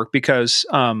groundwork, because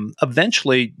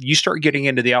eventually you start getting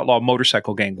into the outlaw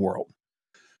motorcycle gang world.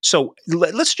 So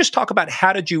let's just talk about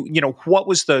how did you, what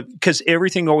was because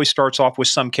everything always starts off with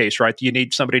some case, right?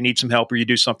 Somebody needs some help, or you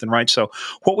do something, right? So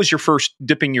what was your first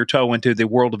dipping your toe into the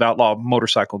world of outlaw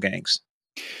motorcycle gangs?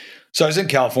 So I was in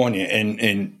California,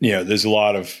 and there's a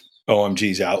lot of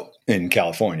OMGs out in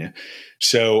California.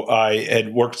 So I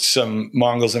had worked some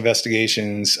Mongols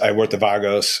investigations. I worked the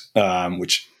Vagos,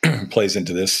 which plays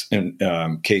into this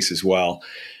case as well.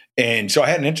 And so I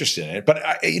had an interest in it, but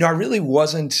I really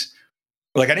wasn't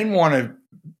I didn't want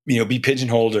to, be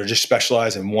pigeonholed or just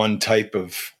specialize in one type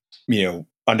of,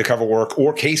 undercover work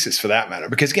or cases for that matter.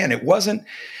 Because again, it wasn't,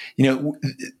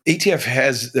 ATF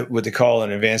has what they call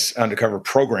an advanced undercover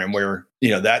program where,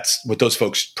 that's what those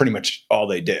folks pretty much all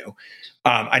they do.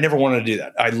 I never wanted to do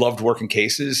that. I loved working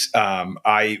cases.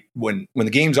 When the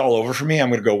game's all over for me, I'm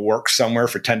going to go work somewhere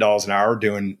for $10 an hour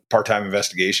doing part-time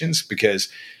investigations, because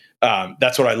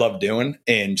that's what I love doing.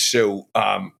 And so,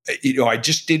 I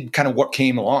just did kind of what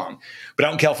came along. But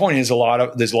out in California, there's a lot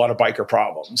of biker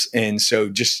problems. And so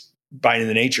just by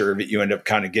the nature of it, you end up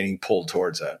kind of getting pulled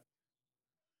towards that.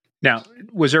 Now,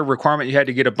 was there a requirement you had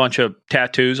to get a bunch of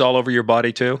tattoos all over your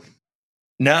body too?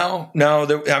 No,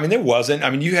 there wasn't. I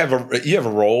mean, you have a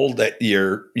role that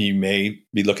you may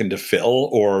be looking to fill,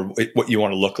 or what you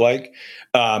want to look like.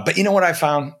 But you know what I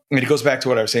found? It goes back to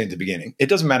what I was saying at the beginning. It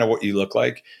doesn't matter what you look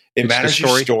like. It matters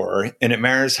your story, and it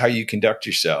matters how you conduct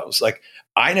yourselves. Like,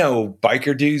 I know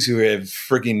biker dudes who have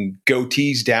friggin'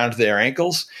 goatees down to their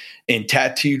ankles and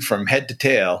tattooed from head to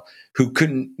tail, who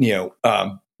couldn't,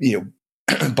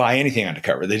 buy anything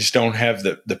undercover. They just don't have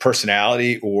the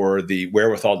personality or the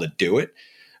wherewithal to do it.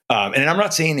 And I'm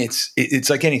not saying it's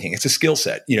like anything. It's a skill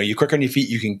set. You're quick on your feet.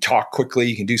 You can talk quickly.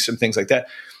 You can do some things like that.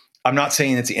 I'm not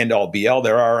saying it's the end all be all.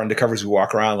 There are undercovers who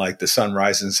walk around like the sun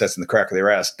rises and sets in the crack of their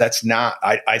ass. That's not.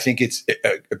 I think it's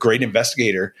a great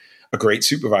investigator, a great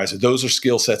supervisor. Those are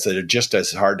skill sets that are just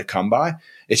as hard to come by.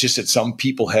 It's just that some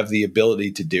people have the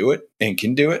ability to do it and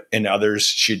can do it, and others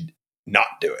should not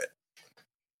do it.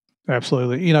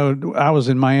 Absolutely. I was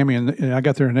in Miami, and I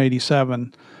got there in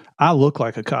 '87. I look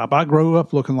like a cop. I grew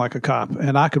up looking like a cop,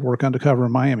 and I could work undercover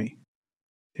in Miami.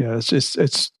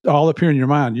 It's all up here in your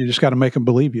mind. You just got to make them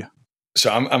believe you. So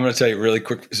I'm going to tell you really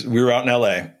quick. We were out in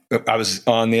LA. I was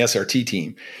on the SRT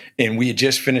team, and we had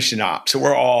just finished an op. So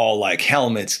we're all like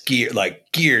helmets, geared.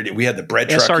 We had the bread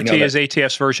truck. SRT is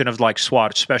ATF's version of like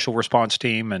SWAT, Special Response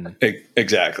Team, and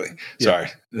exactly. Yeah. Sorry,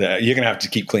 you're going to have to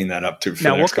keep cleaning that up too. For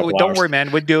the next couple don't hours. Worry,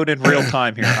 man. We'd do it in real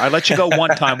time here. I let you go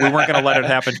one time. We weren't going to let it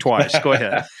happen twice. Go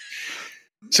ahead.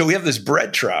 So we have this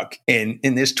bread truck, and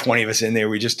there's 20 of us in there.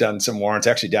 We just done some warrants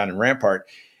actually down in Rampart,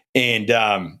 and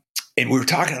we were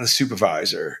talking to the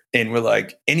supervisor, and we're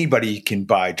like, anybody can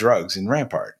buy drugs in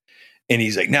Rampart. And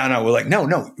he's like, no. We're like,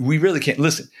 no, we really can't.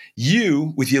 Listen,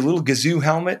 you with your little Gazoo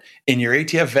helmet and your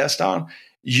ATF vest on,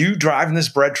 you driving this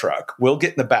bread truck, we'll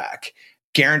get in the back.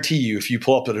 Guarantee you, if you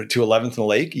pull up to 11th and the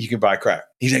Lake, you can buy crack.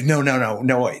 He's like, no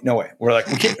way. We're like,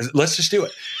 we can't. Let's just do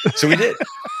it. So we did.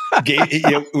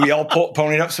 We all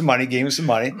ponied up some money, gave him some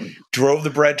money, drove the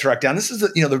bread truck down. This is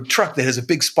the truck that has a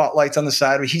big spotlights on the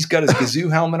side of it. He's got his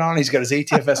Gazoo helmet on. He's got his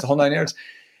ATF vest, the whole 9 yards.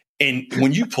 And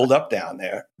when you pulled up down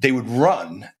there, they would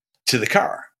run to the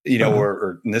car,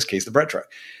 or in this case, the bread truck.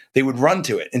 They would run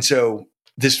to it. And so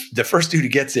the first dude who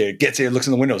gets there, looks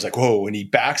in the window, is like, whoa, and he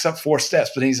backs up 4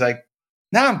 steps, but then he's like,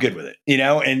 nah, I'm good with it, and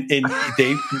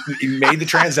they made the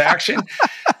transaction.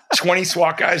 20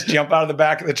 SWAT guys jump out of the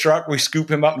back of the truck. We scoop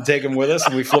him up and take him with us,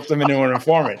 and we flipped him into an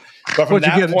informant. But from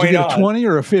that point on, did you get a 20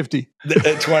 or a 50?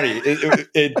 20.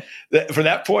 From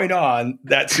that point on,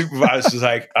 that supervisor was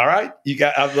like, "All right, you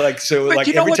got." I'm like, so, but like,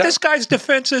 you know what this guy's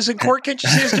defense is in court? Can't you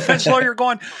see his defense lawyer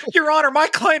going, "Your Honor, my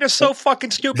client is so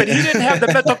fucking stupid. He didn't have the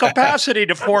mental capacity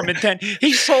to form intent.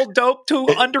 He sold dope to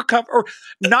undercover, or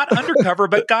not undercover,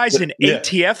 but guys in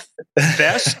ATF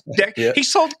vests. He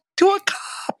sold to a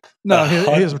cop. No,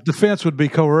 his defense would be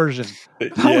coercion.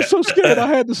 I was so scared I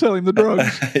had to sell him the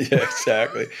drugs. Yeah,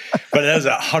 exactly. But that was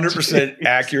 100%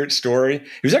 accurate story. He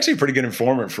was actually a pretty good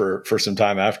informant for some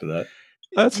time after that.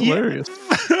 That's hilarious.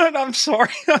 I'm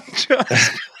sorry.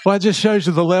 Well, it just shows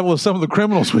you the level of some of the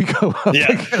criminals we go up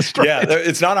against. Right? Yeah,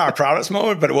 it's not our proudest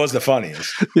moment, but it was the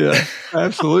funniest. Yeah,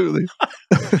 absolutely.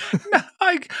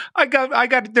 I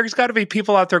got. There's got to be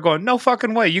people out there going, "No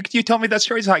fucking way! You tell me that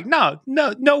story." It's like, no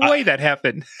way that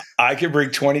happened. I could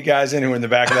bring 20 guys in who were in the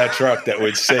back of that truck that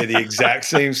would say the exact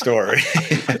same story.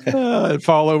 And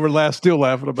fall over, still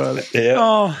laughing about it. Yeah.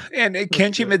 Oh, and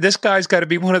Kenji, this guy's got to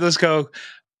be one of those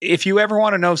if you ever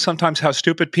want to know sometimes how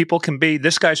stupid people can be,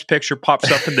 this guy's picture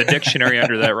pops up in the dictionary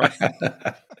under that, right?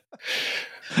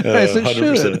 As it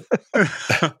should.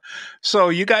 So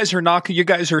you guys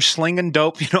are slinging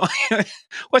dope,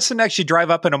 What's the next? You drive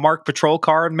up in a marked patrol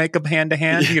car and make them hand to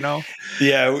hand,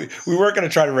 Yeah, we weren't going to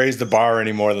try to raise the bar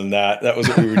any more than that. That was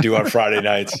what we would do on Friday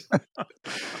nights.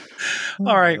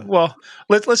 All right. Well,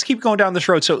 let's keep going down this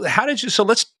road. So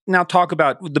let's now talk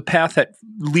about the path that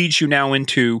leads you now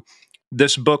into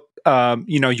this book,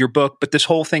 your book, but this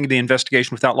whole thing, the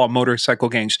investigation with outlaw motorcycle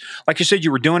gangs. Like you said,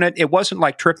 you were doing it. It wasn't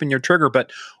like tripping your trigger,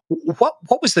 but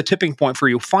what was the tipping point for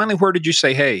you? Finally, where did you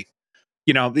say, hey,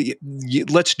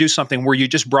 let's do something? Were you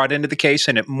just brought into the case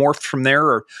and it morphed from there?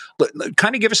 Or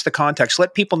kind of give us the context.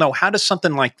 Let people know, how does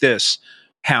something like this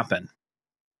happen?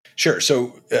 Sure.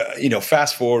 So,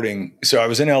 fast forwarding. So I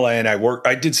was in LA and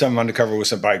I did some undercover with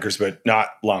some bikers, but not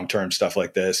long-term stuff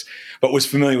like this, but was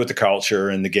familiar with the culture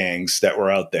and the gangs that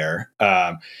were out there.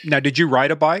 Now, did you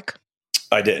ride a bike?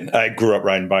 I did. I grew up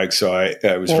riding bikes, so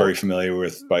I was very familiar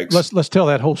with bikes. Let's tell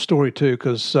that whole story too,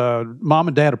 because Mom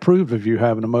and Dad approved of you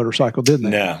having a motorcycle, didn't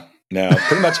they? No,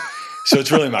 pretty much. So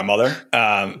it's really my mother.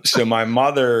 So my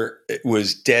mother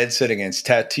was dead set against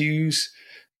tattoos,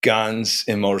 guns,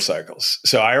 and motorcycles.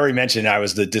 So I already mentioned I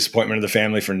was the disappointment of the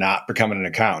family for not becoming an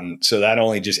accountant. So that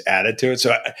only just added to it.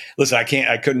 So I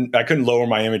couldn't lower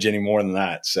my image any more than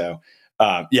that. So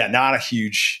not a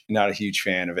huge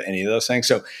fan of any of those things.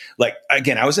 So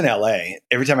again, I was in LA.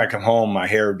 Every time I come home, my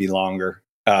hair would be longer.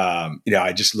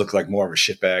 I just looked like more of a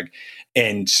shitbag.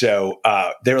 And so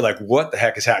they were like, what the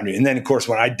heck is happening? And then, of course,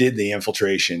 when I did the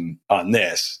infiltration on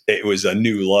this, it was a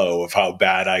new low of how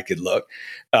bad I could look.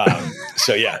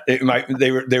 They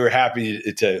were happy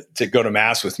to go to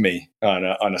mass with me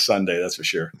on a Sunday. That's for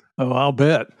sure. Oh, I'll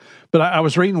bet. But I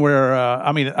was reading where,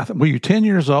 were you 10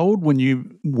 years old when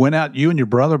you went out, you and your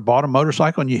brother bought a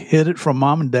motorcycle and you hid it from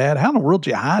Mom and Dad? How in the world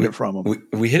did you hide it from them?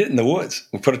 We hid it in the woods.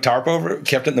 We put a tarp over it,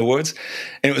 kept it in the woods,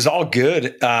 and it was all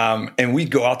good. And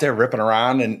we'd go out there ripping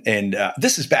around. And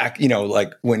this is back,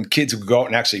 like when kids would go out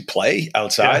and actually play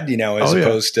outside, as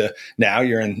opposed to now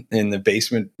you're in the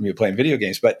basement, you're playing video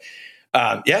games. But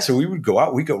so we would go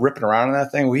out, we'd go ripping around on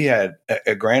that thing. We had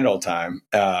a grand old time.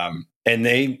 And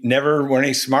they never were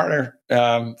any smarter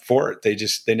for it.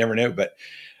 They never knew.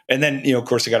 And then, of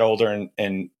course, I got older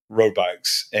and rode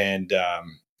bikes. And, I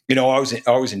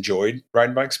always enjoyed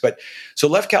riding bikes. But so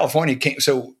left California,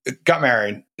 got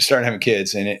married, started having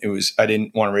kids. And it was, I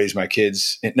didn't want to raise my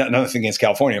kids. Nothing against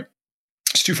California.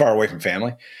 It's too far away from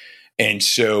family. And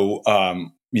so,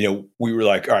 we were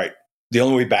like, all right, the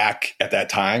only way back at that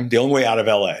time, the only way out of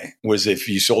LA was if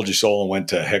you sold your soul and went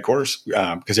to headquarters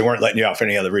because they weren't letting you out for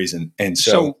any other reason. And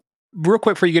so real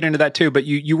quick before you get into that too, but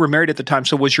you were married at the time.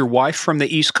 So was your wife from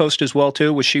the East Coast as well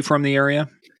too? Was she from the area?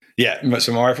 Yeah.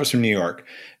 So my wife was from New York.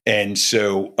 And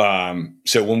so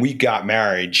when we got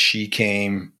married, she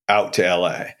came out to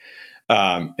LA.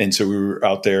 And so we were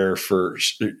out there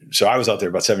so I was out there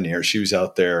about 7 years. She was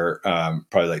out there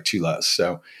probably like 2 less.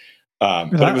 So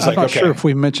but it was I'm not sure if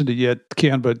we mentioned it yet,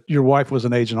 Ken, but your wife was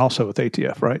an agent also with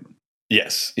ATF, right?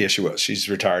 Yes, she was. She's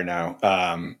retired now.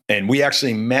 And we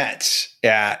actually met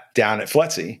down at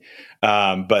Fletzy.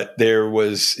 But there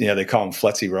was, they call them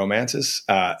Fletzy romances.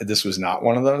 This was not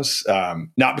one of those.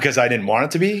 Not because I didn't want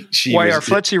it to be. Are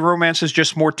Fletzy romances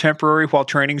just more temporary while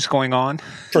training's going on?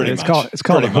 Pretty much. It's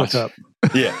called a hookup.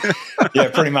 Yeah,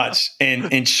 pretty much.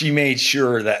 And she made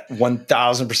sure that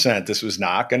 1,000% this was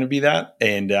not going to be that.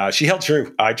 And she held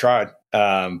true. I tried,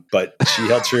 but she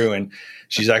held true. And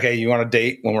she's like, "Hey, you want to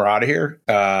date when we're out of here?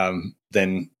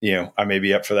 Then I may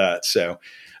be up for that." So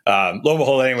lo and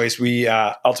behold, anyways, we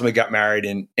ultimately got married.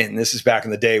 And this is back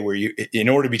in the day where in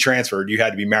order to be transferred, you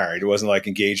had to be married. It wasn't like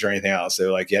engaged or anything else. They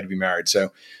were like, you had to be married.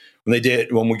 So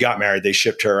when we got married, they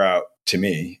shipped her out to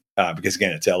me because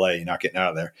again, it's LA. You're not getting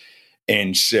out of there.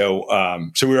 And so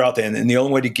we were out there, and the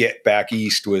only way to get back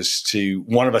east was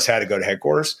one of us had to go to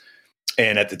headquarters.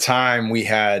 And at the time we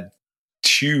had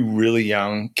 2 really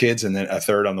young kids and then a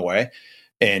third on the way.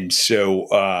 And so,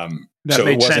 that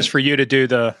made sense for you to take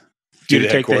the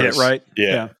hit, right?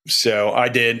 Yeah. So I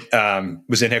did,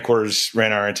 was in headquarters,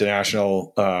 ran our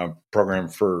international program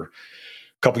for a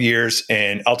couple years,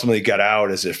 and ultimately got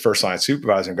out as a first line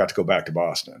supervisor and got to go back to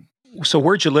Boston. So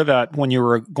where'd you live at when you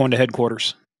were going to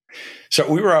headquarters? So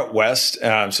we were out west,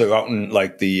 so out in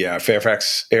like the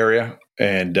Fairfax area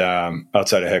and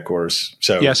outside of headquarters.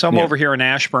 So I'm over here in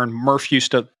Ashburn. Murph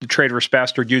the traitorous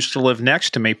bastard, used to live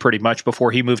next to me pretty much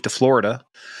before he moved to Florida.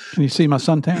 Can you see my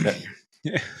suntan?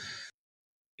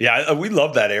 Yeah, we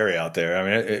love that area out there. I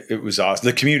mean, it was awesome.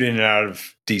 The commute in and out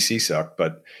of DC sucked,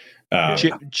 but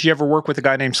did you ever work with a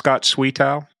guy named Scott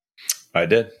Sweetow? I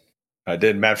did.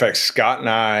 Matter of fact, Scott and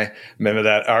I, remember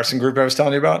that arson group I was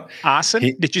telling you about?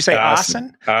 Arson? Did you say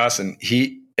arson? Arson.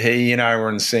 He and I were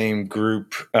in the same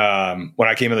group when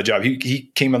I came on the job.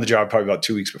 He came on the job probably about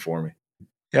 2 weeks before me.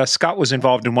 Yeah, Scott was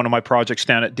involved in one of my projects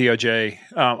down at DOJ,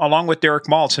 along with Derek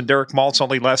Maltz, and Derek Maltz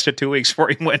only lasted 2 weeks before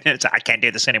he went in and said, I can't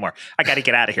do this anymore. I got to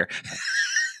get out of here.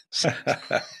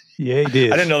 Yeah, he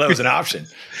did. I didn't know that was an option.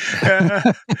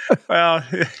 Well,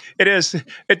 it is.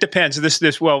 It depends.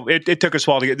 It took us a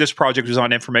while to get this project was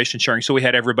on information sharing. So we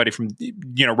had everybody from,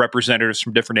 representatives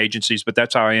from different agencies, but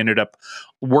that's how I ended up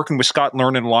working with Scott,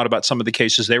 learning a lot about some of the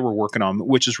cases they were working on,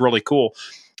 which is really cool.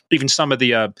 Even some of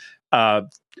the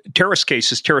terrorist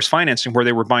cases, terrorist financing, where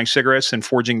they were buying cigarettes and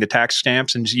forging the tax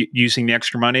stamps and using the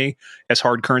extra money as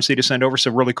hard currency to send over.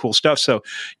 So really cool stuff. So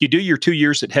you do your 2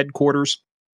 years at headquarters.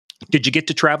 Did you get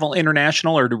to travel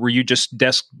international, or were you just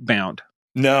desk bound?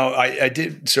 No, I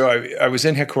did. So I was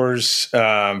in headquarters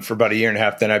for about a year and a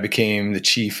half. Then I became the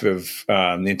chief of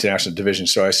the international division.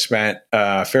 So I spent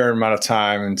a fair amount of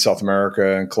time in South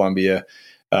America and Colombia,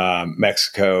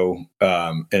 Mexico,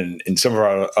 and in some of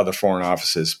our other foreign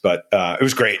offices. But it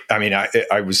was great. I mean,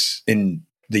 I was in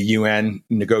the UN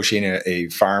negotiating a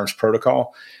firearms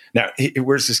protocol. Now,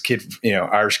 where's this kid,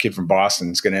 Irish kid from Boston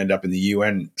is going to end up in the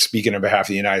UN speaking on behalf of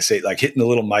the United States, like hitting the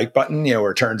little mic button,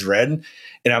 where it turns red.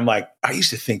 And I'm like, I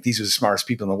used to think these were the smartest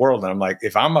people in the world. And I'm like,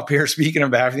 if I'm up here speaking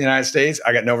on behalf of the United States,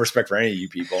 I got no respect for any of you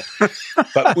people.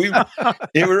 But we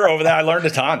were over there. I learned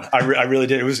a ton. I really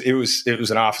did. It was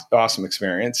an awesome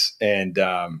experience. And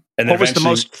what was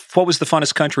the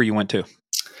funnest country you went to?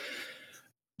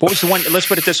 What was the one? Let's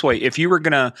put it this way: if you were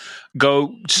going to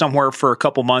go somewhere for a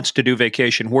couple months to do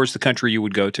vacation, where's the country you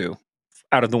would go to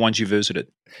out of the ones you visited?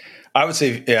 I would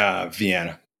say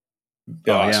Vienna,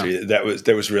 Austria. Yeah.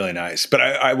 That was really nice. But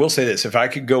I will say this: if I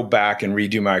could go back and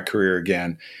redo my career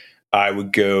again, I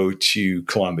would go to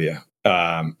Colombia,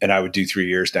 and I would do 3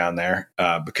 years down there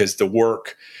because the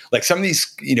work, like some of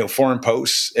these, foreign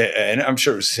posts, and I'm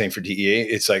sure it was the same for DEA.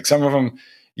 It's like some of them.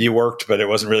 You worked, but it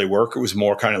wasn't really work. It was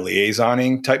more kind of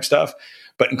liaisoning type stuff.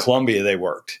 But in Colombia, they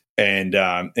worked, and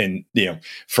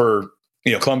for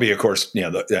Colombia, of course,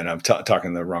 and I'm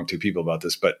talking to the wrong two people about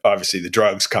this, but obviously the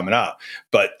drugs coming up.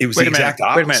 But it was the exact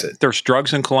opposite. Wait a minute, there's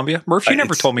drugs in Colombia, Murph. You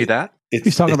never told me that.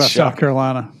 He's talking about shocking. South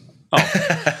Carolina.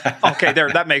 Oh, okay. There,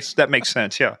 that makes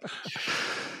sense. Yeah.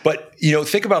 But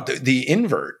think about the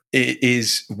invert.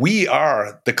 Is we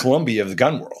are the Colombia of the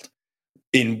gun world.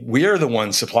 And we're the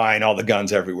ones supplying all the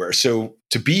guns everywhere. So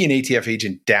to be an ATF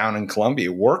agent down in Colombia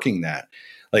working that,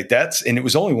 and it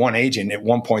was only one agent at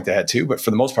one point that had two, but for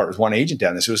the most part, it was one agent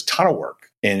down there. So it was a ton of work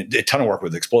and a ton of work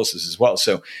with explosives as well.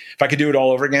 So if I could do it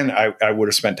all over again, I would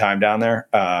have spent time down there,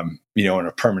 on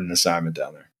a permanent assignment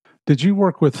down there. Did you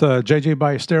work with JJ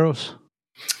Ballesteros?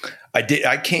 I did.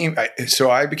 I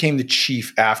became the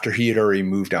chief after he had already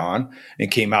moved on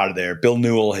and came out of there. Bill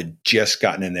Newell had just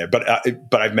gotten in there, but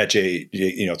I've met Jay,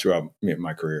 throughout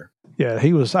my career. Yeah,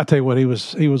 he was. I tell you what, he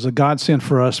was a godsend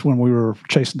for us when we were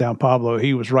chasing down Pablo.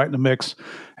 He was right in the mix,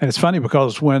 and it's funny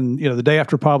because when the day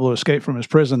after Pablo escaped from his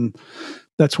prison,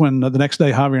 that's when the next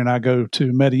day Javier and I go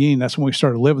to Medellin. That's when we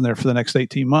started living there for the next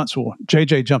 18 months. Well,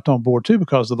 JJ jumped on board too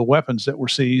because of the weapons that were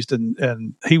seized,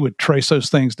 and he would trace those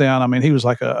things down. I mean, he was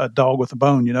like a dog with a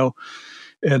bone,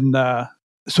 and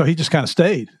so he just kind of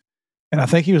stayed. And I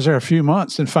think he was there a few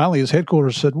months, and finally his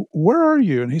headquarters said, "Where are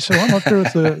you?" And he said, "I'm up there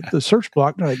with the search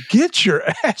block." And they're like, "Get your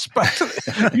ass back to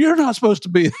there. You're not supposed to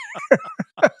be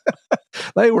there."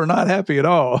 They were not happy at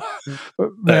all.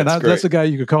 But man, that's a guy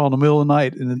you could call in the middle of the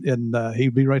night, and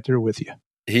he'd be right there with you.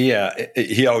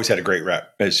 He always had a great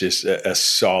rep as just a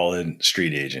solid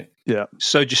street agent. Yeah.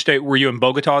 So were you in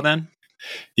Bogota then?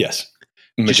 Yes.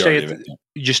 Did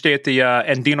you stay at the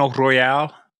Andino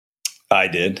Royale? I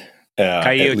did.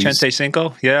 Calle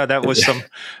 85. Yeah, that was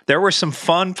there were some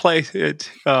fun places.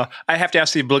 I have to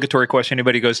ask the obligatory question.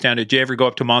 Anybody goes down, did you ever go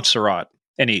up to Montserrat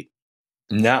and eat?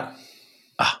 No.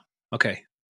 Okay.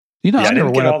 I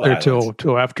never went up there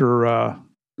till after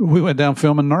We went down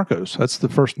filming Narcos. That's the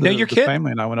first. No, you're the kidding.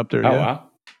 family and I went up there. Oh, yeah.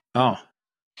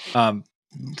 wow.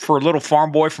 For a little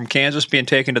farm boy from Kansas being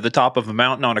taken to the top of a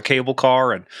mountain on a cable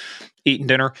car and eating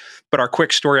dinner. But our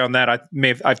quick story on that,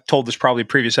 I've told this probably in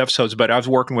previous episodes, but I was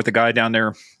working with a guy down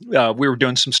there. We were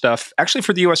doing some stuff actually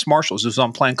for the U.S. Marshals. It was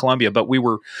on Plan Columbia, but we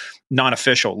were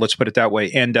non-official, let's put it that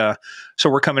way. And so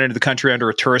we're coming into the country under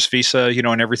a tourist visa,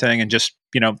 and everything, and just,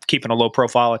 keeping a low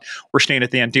profile. And we're staying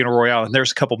at the Andino Royale, and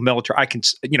there's a couple military,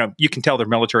 you can tell they're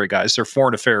military guys. They're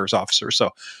foreign affairs officers.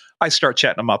 So I start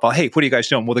chatting them up. Hey, what are you guys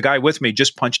doing? Well, the guy with me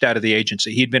just punched out of the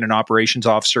agency. He'd been an operations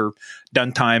officer,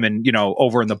 done time and,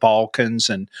 over in the Balkans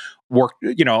and worked,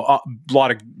 a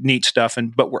lot of neat stuff.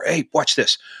 But hey, watch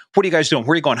this. What are you guys doing?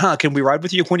 Where are you going? Can we ride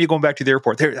with you? When are you going back to the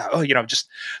airport? They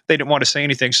didn't want to say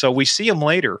anything. So we see them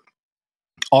later,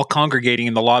 all congregating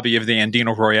in the lobby of the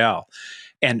Andino Royale.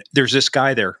 And there's this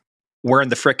guy there wearing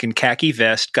the frickin' khaki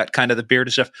vest, got kind of the beard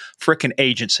and stuff, frickin'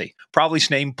 agency. Probably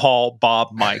his name Paul, Bob,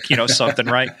 Mike, something,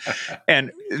 right?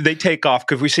 And they take off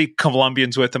because we see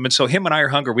Colombians with them. And so him and I are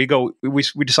hungry.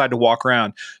 We decide to walk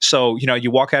around. So, you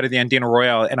walk out of the Andino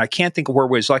Royale, and I can't think of where it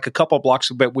was, like a couple of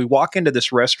blocks, but we walk into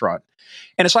this restaurant.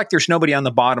 And it's like there's nobody on the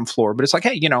bottom floor, but it's like,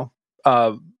 hey,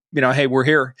 hey, we're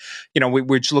here.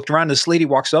 We just looked around, and this lady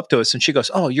walks up to us, and she goes,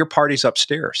 oh, your party's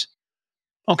upstairs.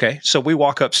 Okay, so we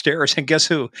walk upstairs, and guess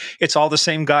who? It's all the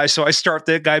same guys. So I start,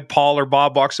 the guy, Paul or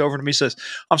Bob, walks over to me and says,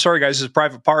 I'm sorry, guys, this is a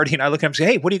private party. And I look at him and say,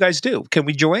 hey, what do you guys do? Can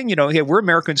we join? Hey, we're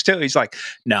Americans too. He's like,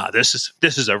 no, this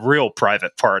is a real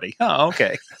private party. Oh,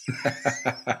 okay.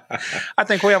 I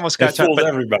think we almost got fooled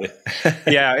everybody.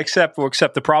 Yeah, except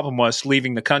the problem was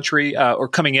leaving the country or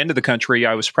coming into the country.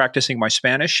 I was practicing my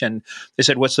Spanish, and they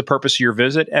said, what's the purpose of your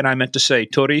visit? And I meant to say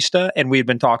turista, and we had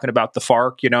been talking about the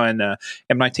FARC, and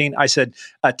M19. I said,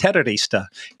 terrorista,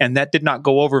 and that did not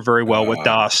go over very well with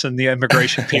DAS and the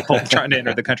immigration people trying to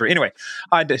enter the country. Anyway,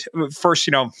 I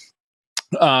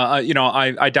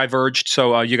diverged,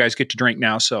 so you guys get to drink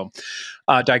now. So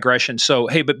digression. So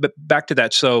hey, but back to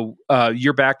that. So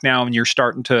you're back now, and you're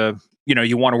starting to,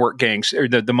 you want to work gangs or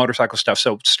the motorcycle stuff.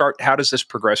 So how does this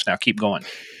progress now? Keep going.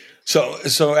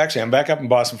 So actually, I'm back up in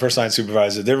Boston, first line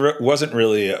supervisor. There wasn't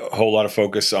really a whole lot of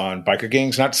focus on biker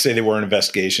gangs. Not to say they weren't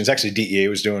investigations. Actually, DEA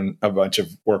was doing a bunch of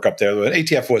work up there.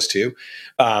 ATF was too,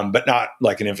 but not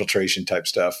like an infiltration type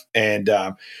stuff. And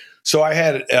so I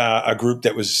had a group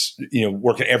that was,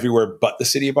 working everywhere but the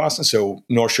city of Boston. So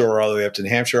North Shore all the way up to New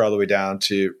Hampshire, all the way down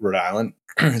to Rhode Island.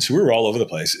 So we were all over the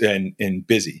place and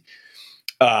busy.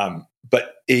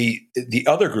 But the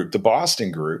other group, the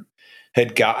Boston group,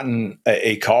 had gotten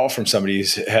a call from somebody who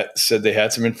said they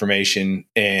had some information,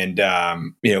 and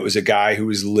it was a guy who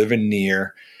was living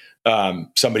near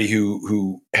somebody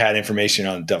who had information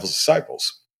on the Devil's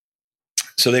Disciples.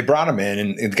 So they brought him in,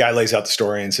 and the guy lays out the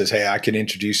story and says, "Hey, I can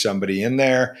introduce somebody in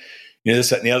there, this,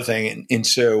 that, and the other thing." And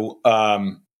so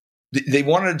they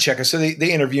wanted to check us. So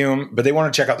they interview him, but they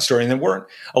wanted to check out the story. And there weren't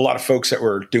a lot of folks that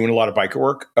were doing a lot of biker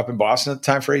work up in Boston at the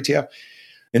time for ATF.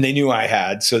 And they knew I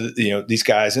had, so these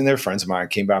guys and their friends of mine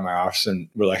came by my office and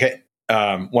were like, "Hey,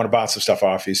 want to bounce some stuff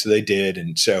off you?" So they did,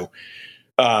 and so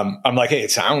I'm like, "Hey,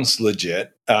 it sounds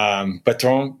legit, but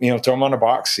throw him on a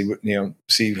box,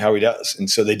 see how he does." And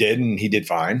so they did, and he did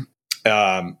fine.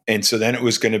 And so then it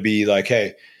was going to be like,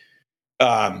 "Hey,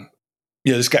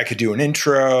 this guy could do an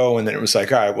intro," and then it was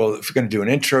like, "All right, well, if you're going to do an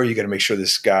intro, you got to make sure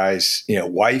this guy's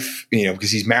wife,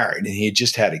 because he's married and he had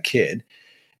just had a kid."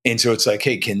 And so it's like,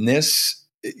 "Hey, can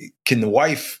the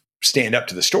wife stand up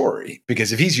to the story?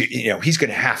 Because if he's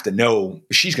going to have to know,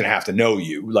 she's going to have to know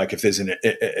you, like if there's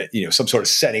some sort of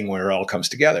setting where it all comes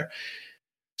together."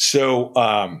 So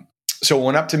I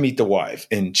went up to meet the wife,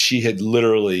 and she had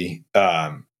literally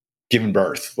given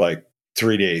birth like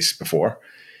 3 days before.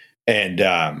 And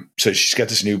so she's got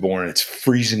this newborn. It's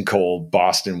freezing cold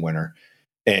Boston winter.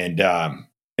 And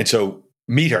so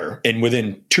meet her. And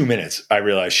within 2 minutes, I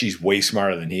realized she's way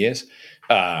smarter than he is.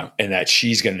 And that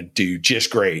she's going to do just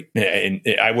great. And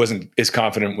I wasn't as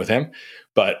confident with him,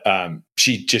 but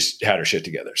she just had her shit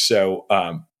together. So,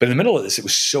 but in the middle of this, it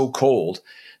was so cold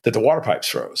that the water pipes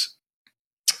froze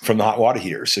from the hot water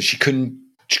heater. So she couldn't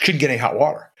get any hot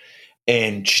water.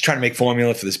 And she's trying to make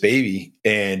formula for this baby.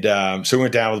 And so we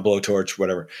went down with a blowtorch,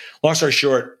 whatever. Long story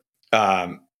short,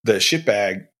 the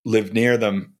shitbag lived near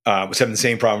them, was having the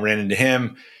same problem, ran into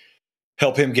him.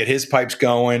 Help him get his pipes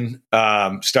going,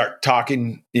 start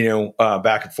talking,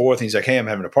 back and forth. And he's like, "Hey, I'm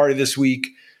having a party this week,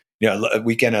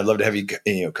 weekend. I'd love to have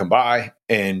you, come by."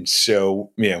 And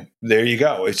so, there you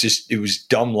go. It was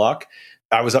dumb luck.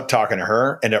 I was up talking to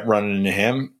her, end up running into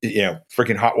him,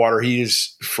 freaking hot water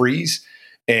heaters freeze,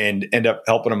 and end up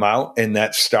helping him out. And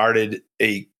that started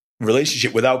a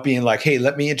relationship without being like, hey,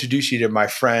 let me introduce you to my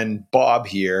friend Bob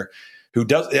here, who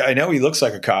does, I know he looks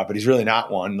like a cop, but he's really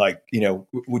not one. Like,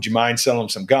 would you mind selling him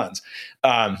some guns?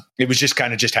 It was just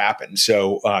kind of just happened.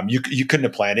 So you couldn't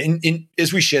have planned it. And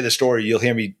as we share the story, you'll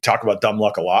hear me talk about dumb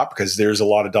luck a lot, because there's a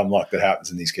lot of dumb luck that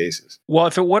happens in these cases. Well,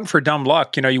 if it wasn't for dumb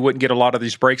luck, you wouldn't get a lot of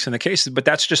these breaks in the cases, but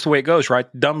that's just the way it goes, right?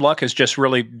 Dumb luck is just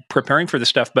really preparing for the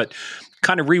stuff. But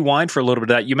kind of rewind for a little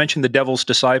bit of that. You mentioned the Devil's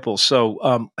Disciples.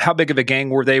 So how big of a gang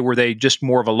were they? Were they just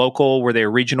more of a local? Were they a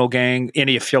regional gang?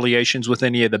 Any affiliations with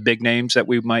any of the big names that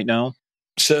we might know?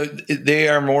 So they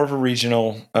are more of a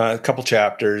regional, a couple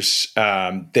chapters.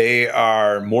 They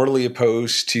are mortally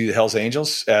opposed to the Hells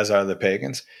Angels, as are the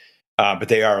Pagans, but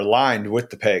they are aligned with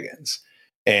the Pagans.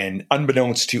 And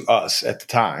unbeknownst to us at the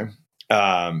time,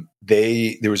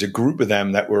 there was a group of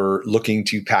them that were looking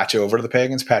to patch over to the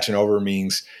Pagans. Patching over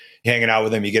means you're hanging out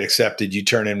with them, you get accepted, you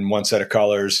turn in one set of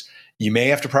colors. You may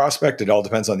have to prospect. It all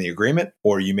depends on the agreement,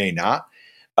 or you may not.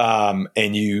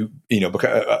 And you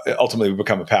ultimately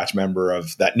become a patch member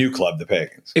of that new club, the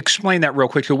Pagans. Explain that real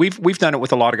quick. So we've done it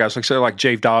with a lot of guys, like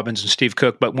Jave Dobbins and Steve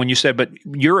Cook. But when you said,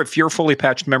 if you're a fully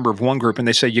patched member of one group and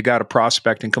they say you got to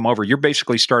prospect and come over, you're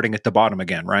basically starting at the bottom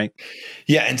again, right?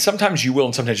 Yeah, and sometimes you will,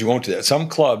 and sometimes you won't do that. Some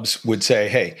clubs would say,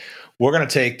 "Hey, we're going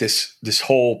to take this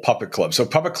whole puppet club." So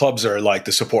puppet clubs are like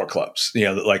the support clubs.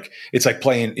 Like it's like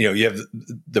playing. You have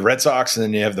the Red Sox, and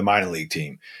then you have the minor league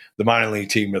team. The minor league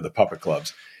team are the puppet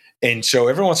clubs. And so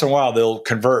every once in a while, they'll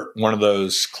convert one of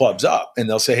those clubs up, and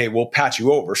they'll say, "Hey, we'll patch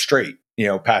you over straight,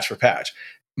 patch for patch."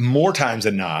 More times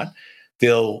than not,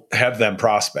 they'll have them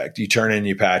prospect. You turn in,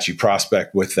 you patch, you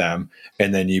prospect with them,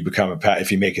 and then you become a patch.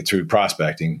 If you make it through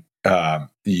prospecting,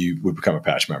 you would become a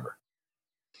patch member.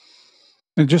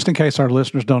 And just in case our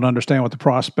listeners don't understand what the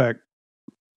prospect,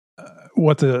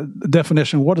 what the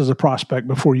definition, what is a prospect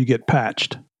before you get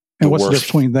patched? And what's the difference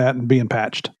between that and being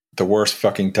patched? The worst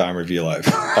fucking time of your life.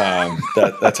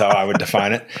 That's how I would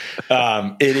define it.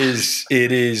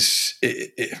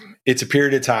 It's a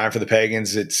period of time for the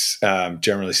Pagans. It's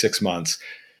generally 6 months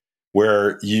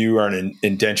where you are an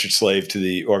indentured slave to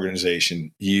the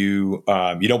organization. You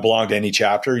don't belong to any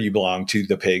chapter. You belong to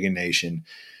the Pagan nation.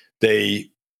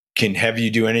 They can have you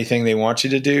do anything they want you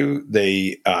to do.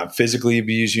 They physically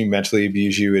abuse you, mentally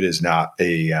abuse you. It is not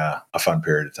a fun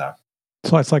period of time.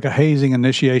 So it's like a hazing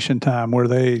initiation time where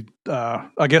they,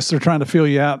 I guess they're trying to feel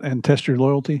you out and test your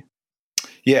loyalty.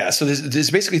 Yeah. So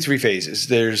there's basically 3 phases.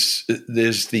 There's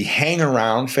the hang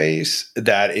around phase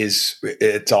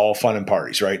it's all fun and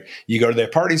parties, right? You go to their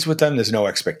parties with them. There's no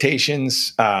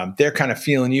expectations. They're kind of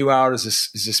feeling you out. Is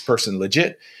this person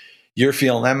legit? You're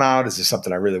feeling them out. Is this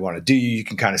something I really want to do? You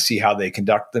can kind of see how they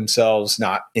conduct themselves,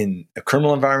 not in a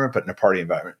criminal environment, but in a party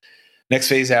environment. Next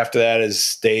phase after that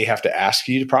is they have to ask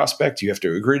you to prospect. You have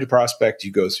to agree to prospect.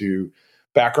 You go through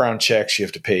background checks. You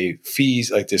have to pay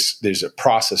fees. Like this, there's a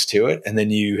process to it. And then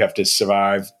you have to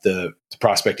survive the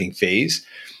prospecting phase.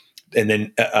 And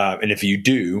then, and if you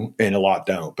do, and a lot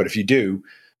don't, but if you do,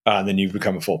 then you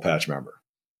become a full patch member.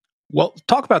 Well,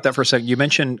 talk about that for a second. You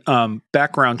mentioned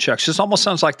background checks. This almost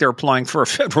sounds like they're applying for a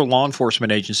federal law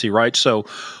enforcement agency, right? So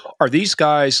are these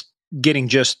guys getting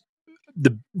just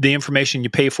the information you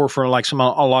pay for like a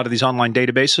lot of these online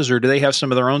databases, or do they have some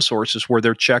of their own sources where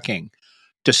they're checking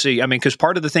to see? I mean, because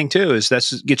part of the thing too is that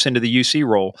gets into the UC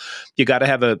role. You got to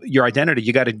have your identity.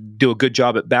 You got to do a good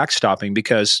job at backstopping,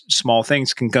 because small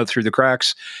things can go through the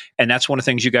cracks. And that's one of the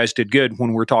things you guys did good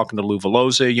when we're talking to Lou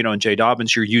Veloza, and Jay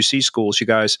Dobbins, your UC schools, you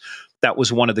guys, that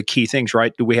was one of the key things,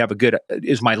 right? Do we have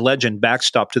is my legend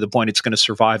backstop to the point it's going to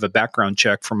survive a background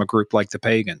check from a group like the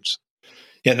Pagans?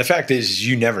 Yeah, and the fact is,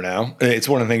 you never know. It's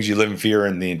one of the things you live in fear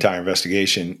in the entire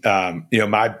investigation.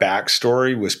 My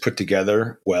backstory was put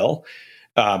together well,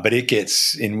 but it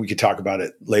gets, and we could talk about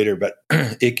it later, but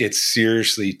it gets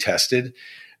seriously tested.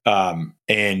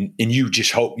 And you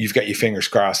just hope you've got your fingers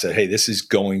crossed that, hey, this is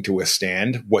going to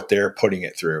withstand what they're putting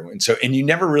it through. And you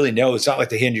never really know. It's not like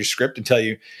they hand you a script and tell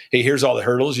you, hey, here's all the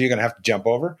hurdles you're going to have to jump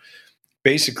over.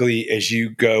 Basically, as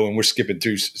you go, and we're skipping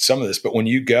through some of this, but when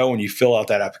you go and you fill out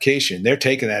that application, they're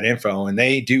taking that info, and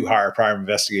they do hire private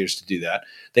investigators to do that.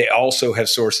 They also have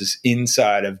sources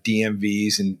inside of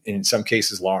DMVs and in some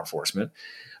cases law enforcement.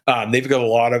 They've got a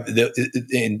lot of,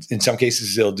 in some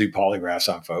cases, they'll do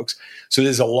polygraphs on folks. So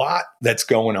there's a lot that's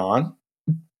going on.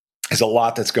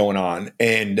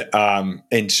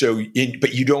 And so,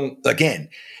 but you don't, again,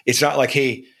 it's not like,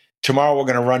 hey, tomorrow we're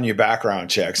going to run your background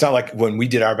check. It's not like when we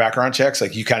did our background checks,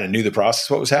 like you kind of knew the process,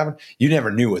 what was happening. You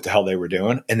never knew what the hell they were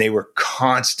doing. And they were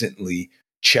constantly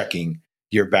checking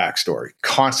your backstory,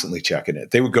 constantly checking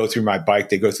it. They would go through my bike.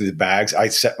 They go through the bags. I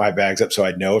set my bags up so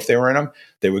I'd know if they were in them.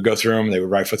 They would go through them. They would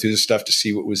rifle through the stuff to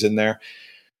see what was in there.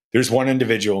 There's one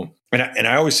individual, and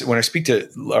I always, when I speak to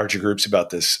larger groups about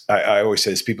this, I always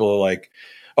say this. People are like,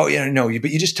 oh yeah, no,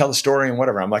 but you just tell the story and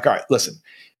whatever. I'm like, all right, listen,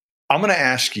 I'm going to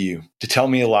ask you to tell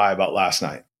me a lie about last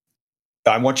night.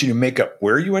 I want you to make up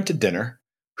where you went to dinner,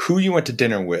 who you went to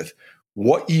dinner with,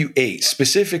 what you ate.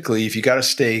 Specifically, if you got a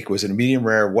steak, was it a medium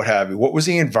rare, what have you? What was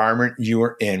the environment you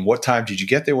were in? What time did you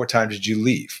get there? What time did you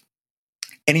leave?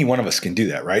 Any one of us can do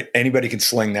that, right? Anybody can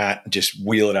sling that and just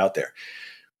wheel it out there.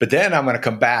 But then I'm going to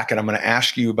come back and I'm going to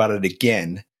ask you about it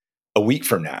again a week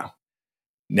from now.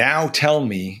 Now tell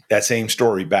me that same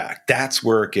story back. That's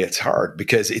where it gets hard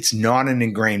because it's not an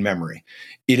ingrained memory.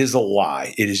 It is a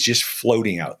lie. It is just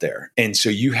floating out there. And so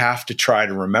you have to try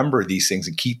to remember these things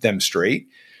and keep them straight.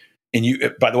 And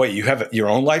you, by the way, you have your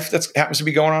own life that happens to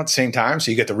be going on at the same time.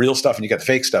 So you get the real stuff and you got the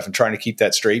fake stuff, and trying to keep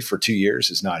that straight for 2 years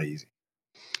is not easy.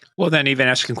 Well, then even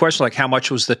asking questions like how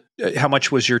much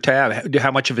was your tab?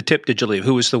 How much of a tip did you leave?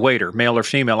 Who was the waiter, male or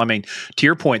female? I mean, to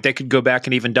your point, they could go back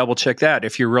and even double check that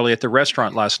if you're really at the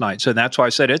restaurant last night. So that's why I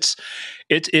said it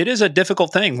is a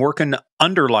difficult thing working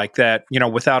under like that,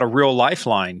 without a real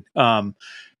lifeline.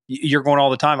 You're going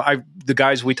all the time. The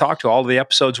guys we talked to, all of the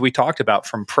episodes we talked about,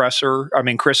 from Crisser,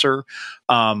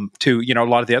 to a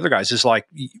lot of the other guys, is like,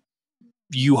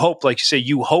 you hope, like you say,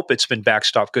 you hope it's been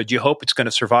backstopped good. You hope it's going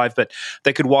to survive, but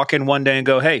they could walk in one day and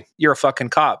go, "Hey, you're a fucking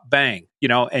cop," bang,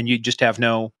 and you just have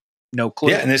no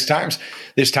clue. Yeah, and there's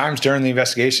times during the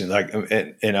investigation, like,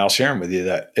 and I'll share them with you,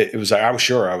 that it was like I was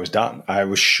sure I was done. I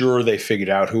was sure they figured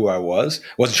out who I was.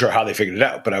 Wasn't sure how they figured it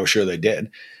out, but I was sure they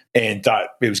did, and thought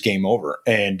it was game over.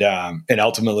 And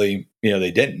ultimately,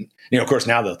 they didn't. Of course,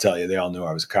 now they'll tell you they all knew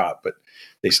I was a cop, but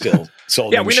they still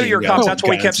sold. Yeah, we knew you're cops. That's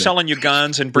why we kept selling you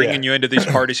guns and bringing you into these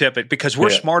parties. Yeah, but because we're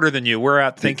smarter than you, we're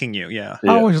outthinking you. Yeah.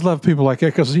 I always love people like that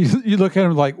because you look at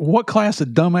them like, what class of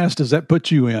dumbass does that put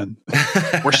you in?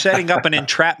 We're setting up an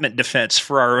entrapment defense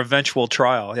for our eventual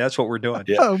trial. That's what we're doing.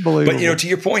 Yeah. Unbelievable. But to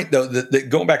your point though,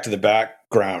 going back to the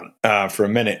background for a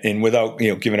minute, and without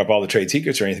giving up all the trade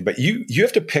secrets or anything, but you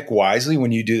have to pick wisely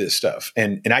when you do this stuff,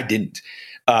 and I didn't.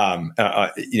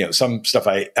 Some stuff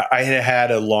I had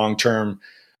a long-term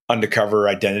undercover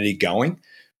identity going,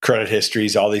 credit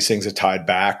histories, all these things that tied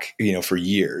back, for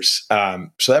years.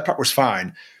 So that part was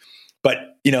fine.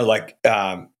 But,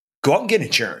 go out and get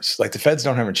insurance. Like, the feds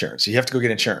don't have insurance. So you have to go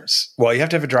get insurance. Well, you have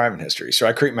to have a driving history. So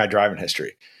I create my driving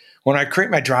history. When I create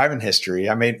my driving history,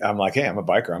 I'm like, hey, I'm a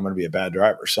biker. I'm going to be a bad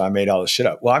driver. So I made all this shit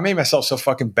up. Well, I made myself so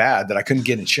fucking bad that I couldn't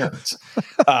get insurance.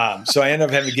 So I ended up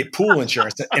having to get pool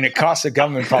insurance, and it cost the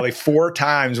government probably 4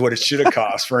 times what it should have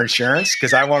cost for insurance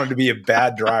because I wanted to be a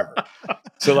bad driver.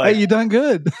 So, like, hey, you done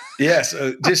good. Yes.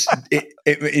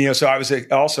 So I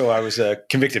was a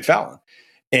convicted felon.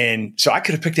 And so I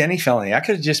could have picked any felony. I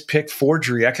could have just picked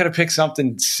forgery. I could have picked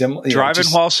something similar. Driving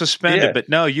while suspended, but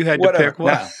no, you had to pick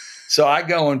one. No. So I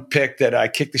go and pick that I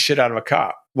kicked the shit out of a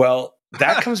cop. Well,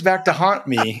 that comes back to haunt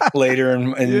me later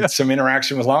in some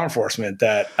interaction with law enforcement,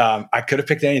 that I could have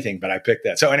picked anything, but I picked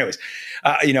that. So anyways,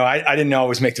 I didn't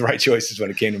always make the right choices when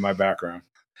it came to my background.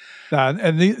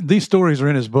 And these stories are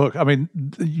in his book. I mean,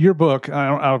 your book,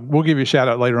 we'll give you a shout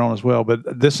out later on as well, but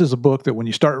this is a book that when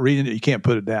you start reading it, you can't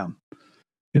put it down.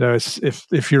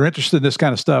 If you're interested in this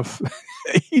kind of stuff,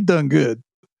 he done good.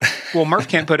 Well, Murph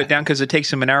can't put it down because it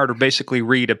takes him an hour to basically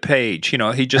read a page.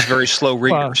 He's just very slow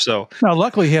reader. So now,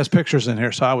 luckily, he has pictures in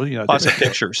here. So I was, lots of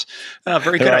pictures.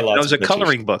 Very good. It was a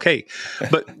coloring book. Hey,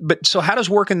 but so how does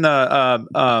working the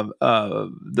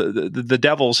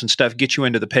devils and stuff get you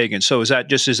into the pagan? So is that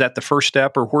the first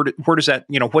step, or where does that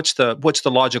what's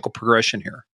the logical progression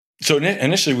here? So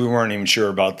initially, we weren't even sure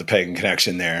about the pagan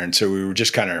connection there, and so we were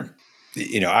just kind of.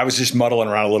 I was just muddling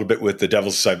around a little bit with the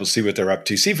Devil's Disciples, see what they're up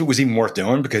to, see if it was even worth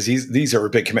doing, because these are a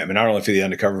big commitment, not only for the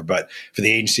undercover, but for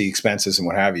the agency expenses and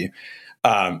what have you.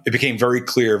 It became very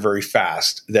clear very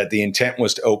fast that the intent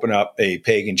was to open up a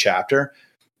pagan chapter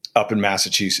up in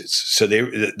Massachusetts. So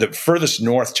the furthest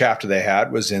north chapter they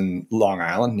had was in Long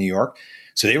Island, New York.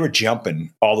 So they were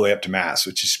jumping all the way up to Mass,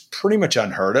 which is pretty much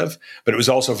unheard of. But it was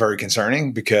also very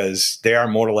concerning because they are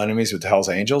mortal enemies with the Hells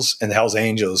Angels. And the Hells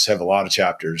Angels have a lot of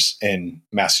chapters in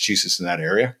Massachusetts in that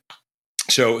area.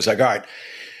 So it was like, all right,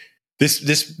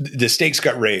 the stakes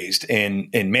got raised,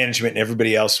 and management and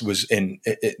everybody else was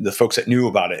the folks that knew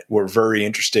about it were very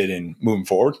interested in moving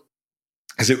forward,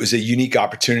 because it was a unique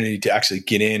opportunity to actually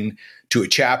get in to a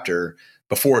chapter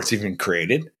before it's even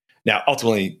created. Now,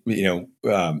 ultimately,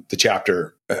 the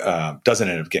chapter doesn't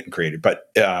end up getting created, but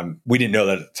we didn't know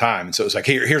that at the time. And so it was like,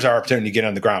 here's our opportunity to get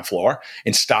on the ground floor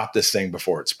and stop this thing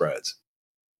before it spreads.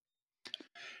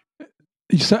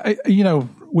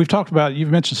 We've talked about,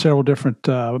 you've mentioned several different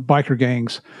biker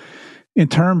gangs. In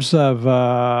terms of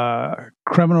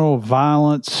criminal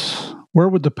violence, where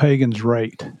would the Pagans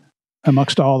rate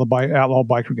amongst all the outlaw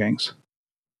biker gangs?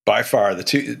 By far,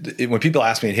 when people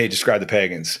ask me, hey, describe the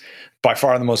Pagans, by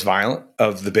far the most violent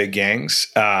of the big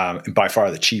gangs, and by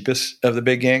far the cheapest of the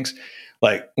big gangs.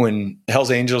 Like when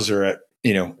Hell's Angels are at,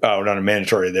 out on a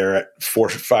mandatory, they're at 4 or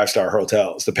 5-star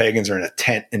hotels. The Pagans are in a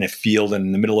tent in a field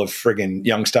in the middle of friggin'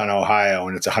 Youngstown, Ohio,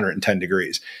 and it's 110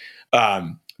 degrees.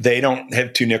 They don't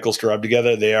have 2 nickels to rub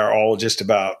together. They are all just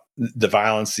about the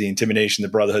violence, the intimidation, the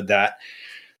brotherhood.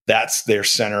 That's their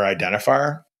center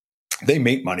identifier. They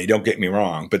make money, don't get me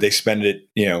wrong, but they spend it,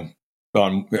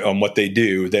 on what they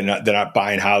do. They're not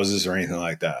buying houses or anything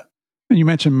like that. And you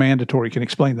mentioned mandatory. Can you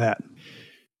explain that?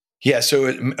 Yeah, so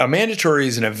a mandatory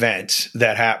is an event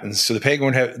that happens. So the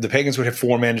Pagans would have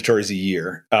 4 mandatories a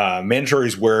year.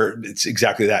 Mandatories where it's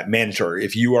exactly that, mandatory.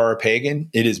 If you are a Pagan,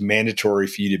 it is mandatory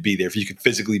for you to be there. If you can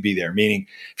physically be there, meaning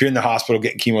if you're in the hospital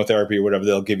getting chemotherapy or whatever,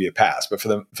 they'll give you a pass. But for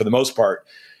the most part,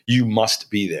 you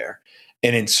must be there.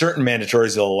 And in certain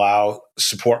mandatories, they'll allow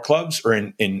support clubs, or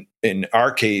in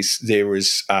our case, there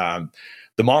was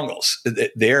the Mongols.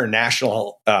 Their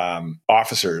national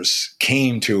officers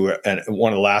came to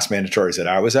one of the last mandatories that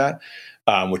I was at,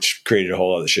 which created a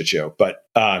whole other shit show. But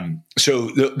so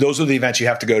those are the events you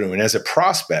have to go to. And as a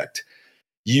prospect,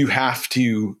 you have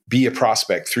to be a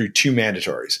prospect through 2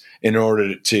 mandatories in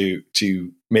order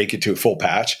to make it to a full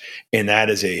patch. And that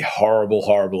is a horrible,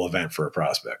 horrible event for a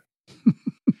prospect.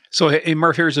 So, hey,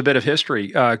 Murph, here's a bit of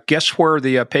history. Guess where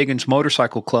the Pagans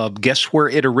Motorcycle Club, guess where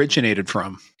it originated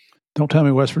from? Don't tell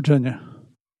me West Virginia.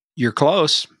 You're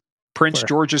close. Prince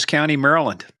George's County,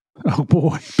 Maryland. Oh,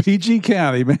 boy. PG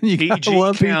County, man. You PG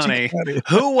love County. PG County.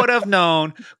 Who would have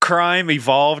known crime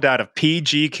evolved out of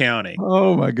PG County?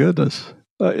 Oh, my goodness.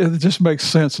 It just makes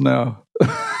sense now.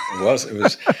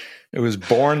 It was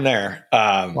born there.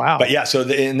 Wow. But yeah,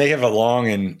 and they have a long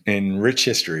and rich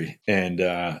history, and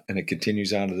it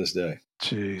continues on to this day.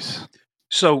 Jeez.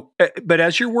 So, but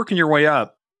as you're working your way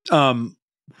up,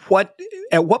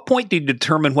 at what point do you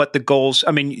determine what the goals?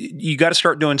 I mean, you got to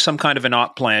start doing some kind of an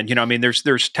op plan.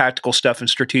 There's tactical stuff and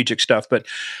strategic stuff, but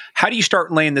how do you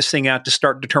start laying this thing out to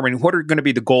start determining what are going to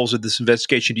be the goals of this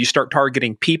investigation? Do you start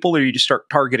targeting people, or do you start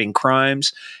targeting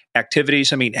crimes,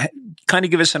 activities? I mean, kind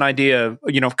of give us an idea of,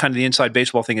 kind of the inside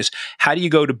baseball thing is how do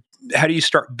you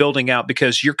start building out?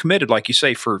 Because you're committed, like you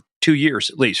say, for 2 years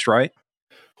at least, right?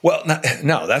 Well,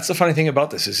 no, that's the funny thing about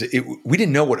this is we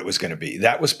didn't know what it was going to be.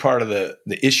 That was part of the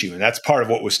issue. And that's part of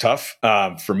what was tough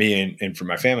for me and for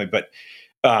my family. But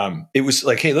it was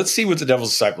like, hey, let's see what the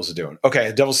Devil's Disciples are doing. Okay,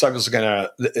 the Devil's Disciples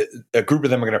are a group of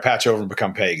them are going to patch over and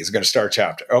become pagans. It's going to start a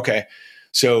chapter. Okay,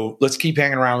 so let's keep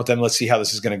hanging around with them. Let's see how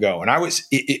this is going to go. And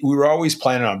we were always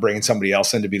planning on bringing somebody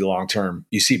else in to be the long-term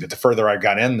UC. But the further I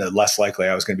got in, the less likely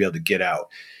I was going to be able to get out.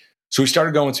 So we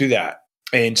started going through that.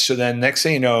 And so then next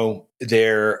thing you know,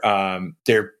 they're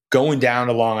going down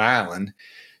to Long Island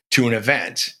to an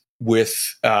event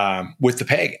with the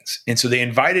Pagans. And so they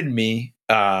invited me.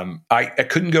 I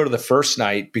couldn't go to the first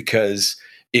night because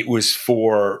it was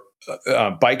for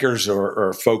bikers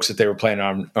or folks that they were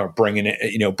planning on bringing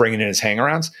in as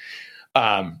hangarounds.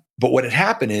 But what had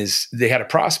happened is they had a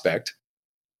prospect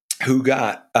who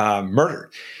got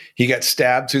murdered. He got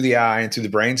stabbed through the eye and through the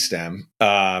brainstem,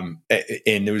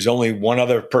 and there was only one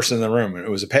other person in the room, and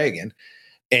it was a Pagan.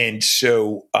 And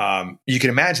so you can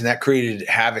imagine that created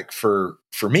havoc for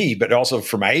me, but also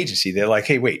for my agency. They're like,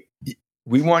 hey, wait,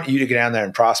 we want you to get down there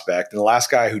and prospect. And the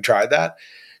last guy who tried that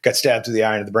got stabbed through the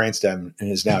eye and the brainstem and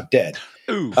is now dead.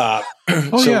 Yeah,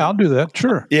 I'll do that.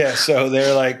 Sure. Yeah. So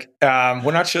they're like,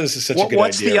 we're not sure this is such a good idea.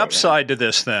 What's the upside to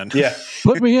this then? Yeah.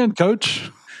 Put me in,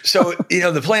 coach. So,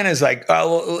 the plan is like,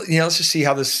 let's just see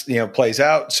how this, plays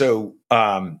out. So,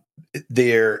 the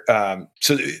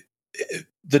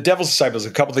Devil's Disciples,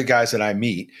 a couple of the guys that I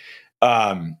meet,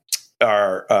 are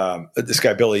this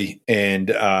guy, Billy, and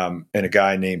a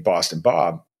guy named Boston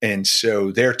Bob. And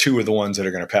so they're 2 of the ones that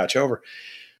are going to patch over.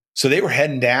 So they were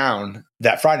heading down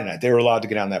that Friday night. They were allowed to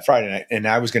get down that Friday night, and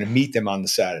I was going to meet them on the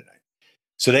Saturday night.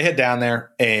 So they head down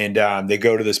there and they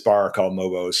go to this bar called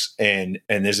Mobo's, and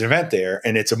there's an event there,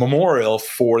 and it's a memorial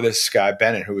for this guy,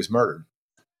 Bennett, who was murdered.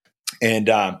 And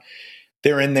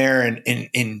they're in there, and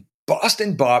in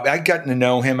Boston Bob, I'd gotten to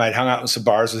know him. I'd hung out in some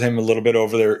bars with him a little bit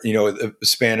over there, the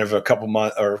span of a couple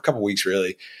months or a couple weeks,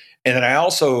 really. And then I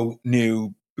also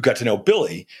got to know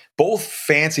Billy. Both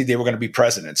fancied they were going to be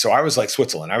president. So I was like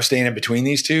Switzerland. I was staying in between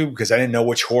these 2 because I didn't know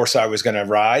which horse I was going to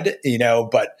ride,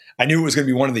 but I knew it was going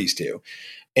to be one of these 2.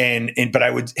 But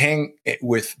I would hang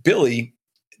with Billy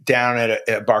down at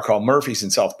a bar called Murphy's in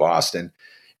South Boston.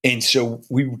 And so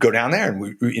we would go down there and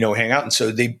we hang out. And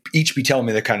so they each be telling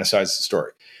me the kind of size of the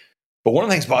story. But one of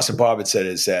the things Boston Bob had said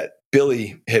is that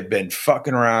Billy had been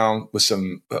fucking around with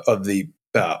some of the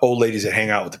old ladies that hang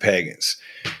out with the Pagans.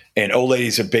 And old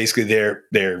ladies are basically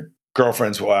their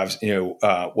girlfriends, wives,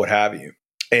 what have you.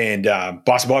 And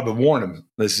Boston Bob had warned him,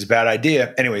 this is a bad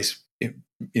idea. Anyways,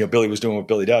 Billy was doing what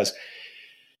Billy does.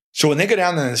 So when they go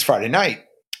down there this Friday night,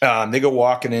 they go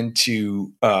walking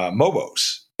into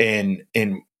Mobo's, and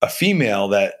a female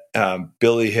that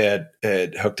Billy had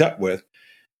hooked up with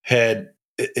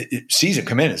sees him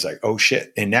come in. It's like, oh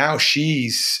shit. And now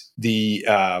she's the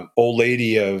old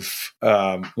lady of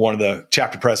one of the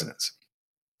chapter presidents.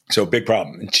 So big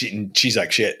problem. And she's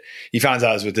like, shit, he finds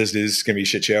out I was with this dude. This is going to be a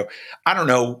shit show. I don't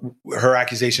know her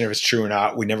accusation if it's true or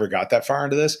not. We never got that far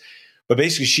into this. But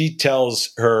basically she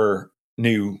tells her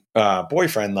new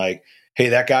boyfriend, like, hey,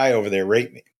 that guy over there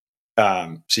raped me.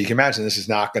 So you can imagine this is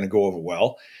not going to go over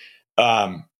well.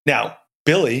 Now,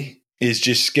 Billy is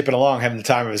just skipping along, having the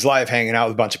time of his life, hanging out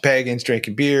with a bunch of pagans,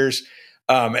 drinking beers.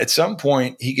 At some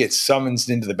point, he gets summoned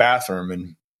into the bathroom.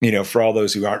 And, for all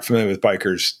those who aren't familiar with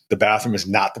bikers, the bathroom is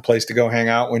not the place to go hang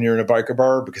out when you're in a biker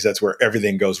bar, because that's where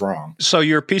everything goes wrong. So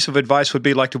your piece of advice would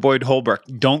be like to Boyd Holbrook: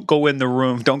 don't go in the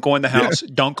room, don't go in the house,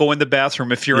 don't go in the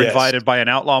bathroom if you're invited by an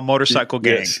outlaw motorcycle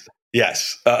gang.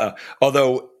 Yes.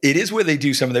 Although it is where they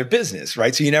do some of their business,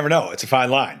 right? So you never know. It's a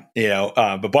fine line,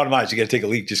 but bottom line is you got to take a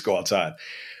leak, just go outside.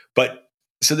 But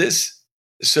so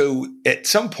at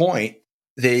some point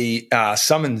they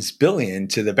summons Billy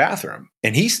into the bathroom,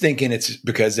 and he's thinking it's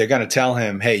because they're going to tell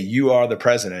him, hey, you are the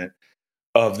president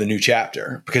of the new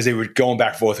chapter, because they were going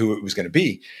back and forth who it was going to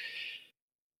be.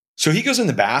 So he goes in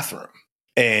the bathroom,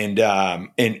 and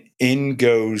in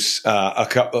goes a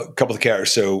couple of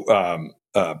characters. So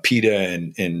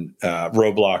PETA and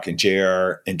Roblox and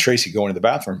JR and Tracy go into the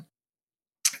bathroom,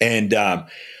 and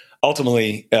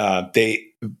ultimately they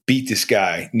beat this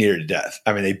guy near to death.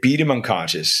 I mean, they beat him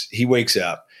unconscious. He wakes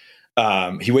up.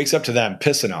 He wakes up to them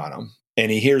pissing on him,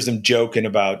 and he hears them joking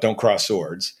about don't cross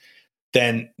swords.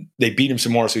 Then they beat him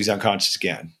some more, so he's unconscious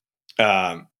again.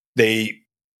 They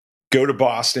go to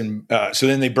Boston. So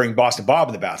then they bring Boston Bob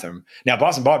in the bathroom. Now,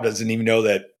 Boston Bob doesn't even know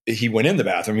that he went in the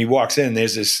bathroom. He walks in, and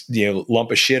there's this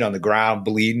lump of shit on the ground,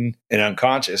 bleeding and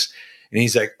unconscious. And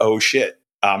he's like, oh shit,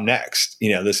 I'm next.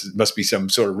 This must be some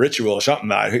sort of ritual or something.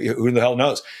 Who the hell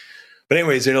knows? But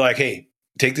anyways, they're like, hey,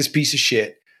 take this piece of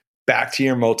shit back to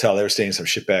your motel. They were staying in some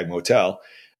shitbag motel,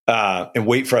 and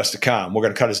wait for us to come. We're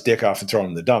going to cut his dick off and throw him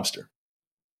in the dumpster.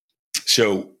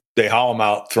 So they haul him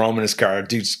out, throw him in his car.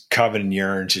 Dude's covered in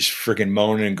urine, just freaking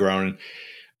moaning and groaning.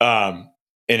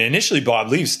 And initially Bob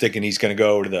leaves thinking he's going to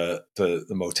go to the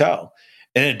motel.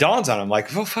 And it dawns on him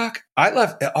like, oh, fuck, I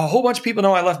left. A whole bunch of people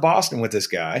know I left Boston with this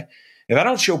guy. If I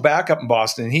don't show back up in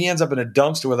Boston and he ends up in a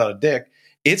dumpster without a dick,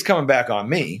 it's coming back on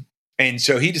me. And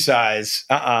so he decides,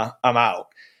 I'm out.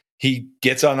 He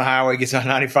gets on the highway, gets on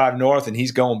 95 North, and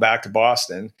he's going back to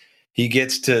Boston. He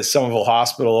gets to Somerville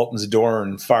Hospital, opens the door,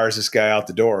 and fires this guy out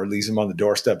the door, leaves him on the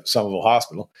doorstep of Somerville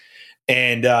Hospital.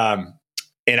 And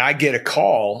I get a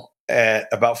call at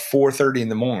about 4:30 in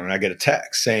the morning. I get a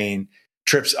text saying,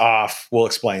 trip's off, we'll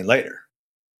explain later.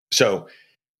 So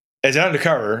as an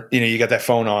undercover, you got that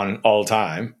phone on all the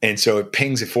time. And so it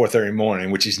pings at 4:30 in the morning,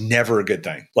 which is never a good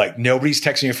thing. Like, nobody's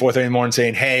texting you at 4:30 in the morning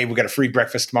saying, hey, we got a free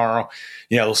breakfast tomorrow.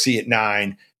 We'll see you at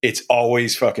 9. It's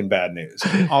always fucking bad news.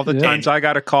 All the times I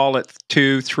got a call at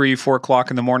 2, 3, 4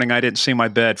 o'clock in the morning, I didn't see my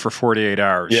bed for 48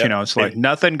 hours. Yeah. It's like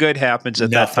nothing good happens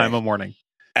at that time of morning.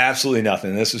 Absolutely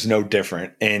nothing. This was no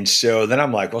different. And so then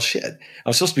I'm like, well, shit,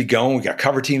 I'm supposed to be going. We got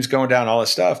cover teams going down, all this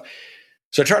stuff.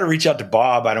 So I try to reach out to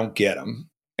Bob. I don't get him.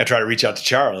 I try to reach out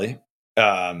to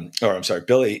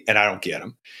Billy, and I don't get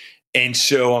him. And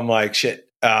so I'm like, shit,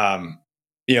 and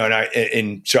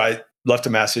so I left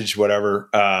a message, whatever,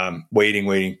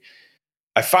 waiting.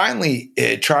 I finally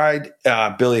tried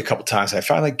Billy a couple times. I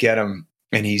finally get him,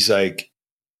 and he's like,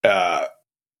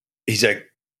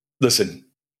 listen,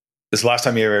 this is the last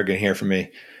time you're ever going to hear from me.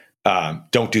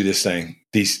 Don't do this thing.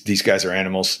 These guys are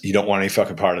animals. You don't want any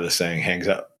fucking part of this thing. Hangs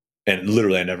up. And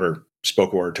literally, I never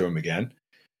spoke a word to him again.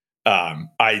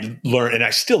 I learned, and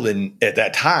I still didn't at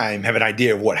that time have an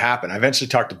idea of what happened. I eventually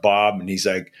talked to Bob, and he's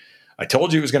like, I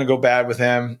told you it was going to go bad with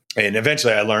him. And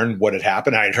eventually I learned what had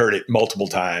happened. I had heard it multiple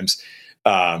times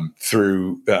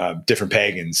through different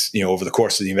pagans, over the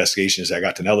course of the investigation. As I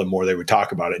got to know them more, they would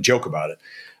talk about it and joke about it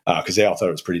because they all thought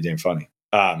it was pretty damn funny.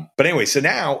 But anyway, so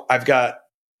now I've got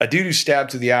a dude who's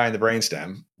stabbed to the eye in the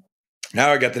brainstem.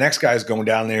 Now I got the next guy who's going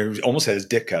down there who's almost had his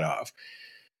dick cut off.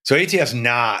 So ATF's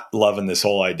not loving this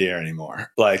whole idea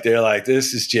anymore. Like, they're like,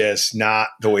 this is just not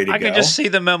the way to go. I can just see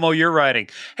the memo you're writing.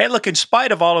 Hey, look, in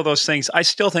spite of all of those things, I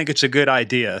still think it's a good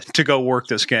idea to go work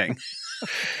this gang.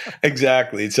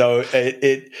 Exactly. So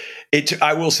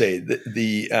I will say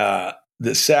the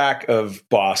SAC of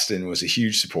Boston was a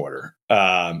huge supporter.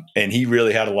 And he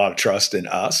really had a lot of trust in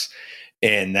us,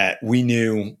 and that we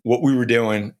knew what we were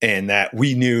doing, and that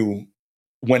we knew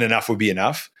when enough would be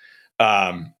enough.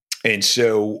 And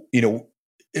so, a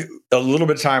little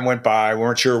bit of time went by. We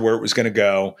weren't sure where it was going to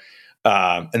go.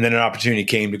 And then an opportunity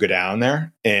came to go down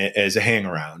there as a hang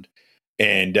around.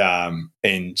 And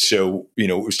so,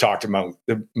 it was talked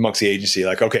amongst the agency,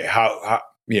 like, okay, how are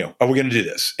we going to do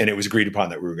this? And it was agreed upon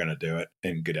that we were going to do it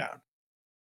and go down.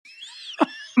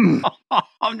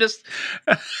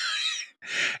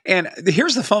 And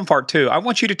here's the fun part too. I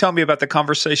want you to tell me about the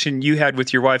conversation you had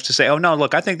with your wife to say, oh no,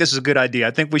 look, I think this is a good idea.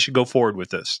 I think we should go forward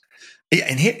with this. Yeah.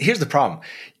 And here's the problem.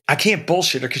 I can't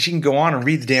bullshit her because she can go on and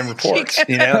read the damn reports,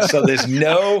 so there's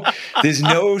no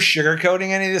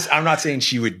sugarcoating any of this. I'm not saying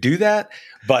she would do that,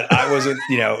 but I wasn't,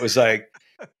 it was like,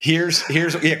 here's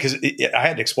because I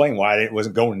had to explain why I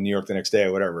wasn't going to New York the next day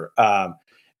or whatever.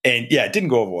 And yeah, it didn't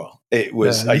go over well. It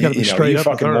was, you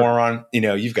fucking moron,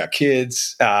 you've got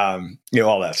kids, all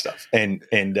that stuff. And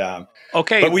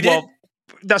okay, but we did.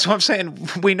 That's what I'm saying.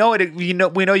 We know it. We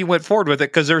know you went forward with it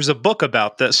because there's a book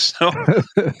about this. So,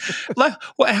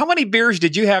 how many beers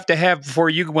did you have to have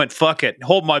before you went, fuck it,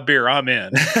 hold my beer, I'm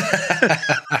in?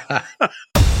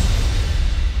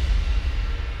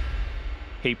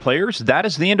 Hey players, that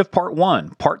is the end of part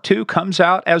 1. Part 2 comes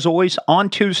out, as always, on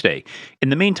Tuesday. In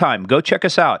the meantime, go check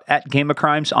us out at Game of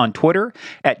Crimes on Twitter,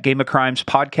 at Game of Crimes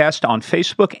Podcast on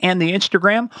Facebook and the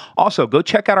Instagram. Also, go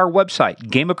check out our website,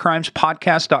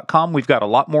 gameofcrimespodcast.com. We've got a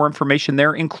lot more information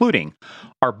there, including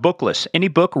our book list. Any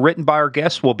book written by our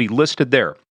guests will be listed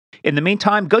there. In the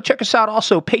meantime, go check us out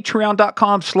also,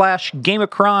 patreon.com/Game of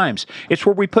Crimes. It's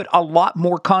where we put a lot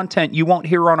more content you won't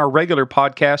hear on our regular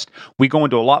podcast. We go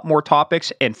into a lot more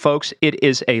topics, and folks, it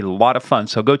is a lot of fun.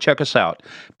 So go check us out,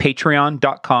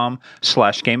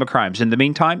 patreon.com/Game of Crimes. In the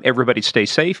meantime, everybody stay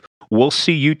safe. We'll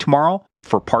see you tomorrow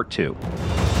for part 2.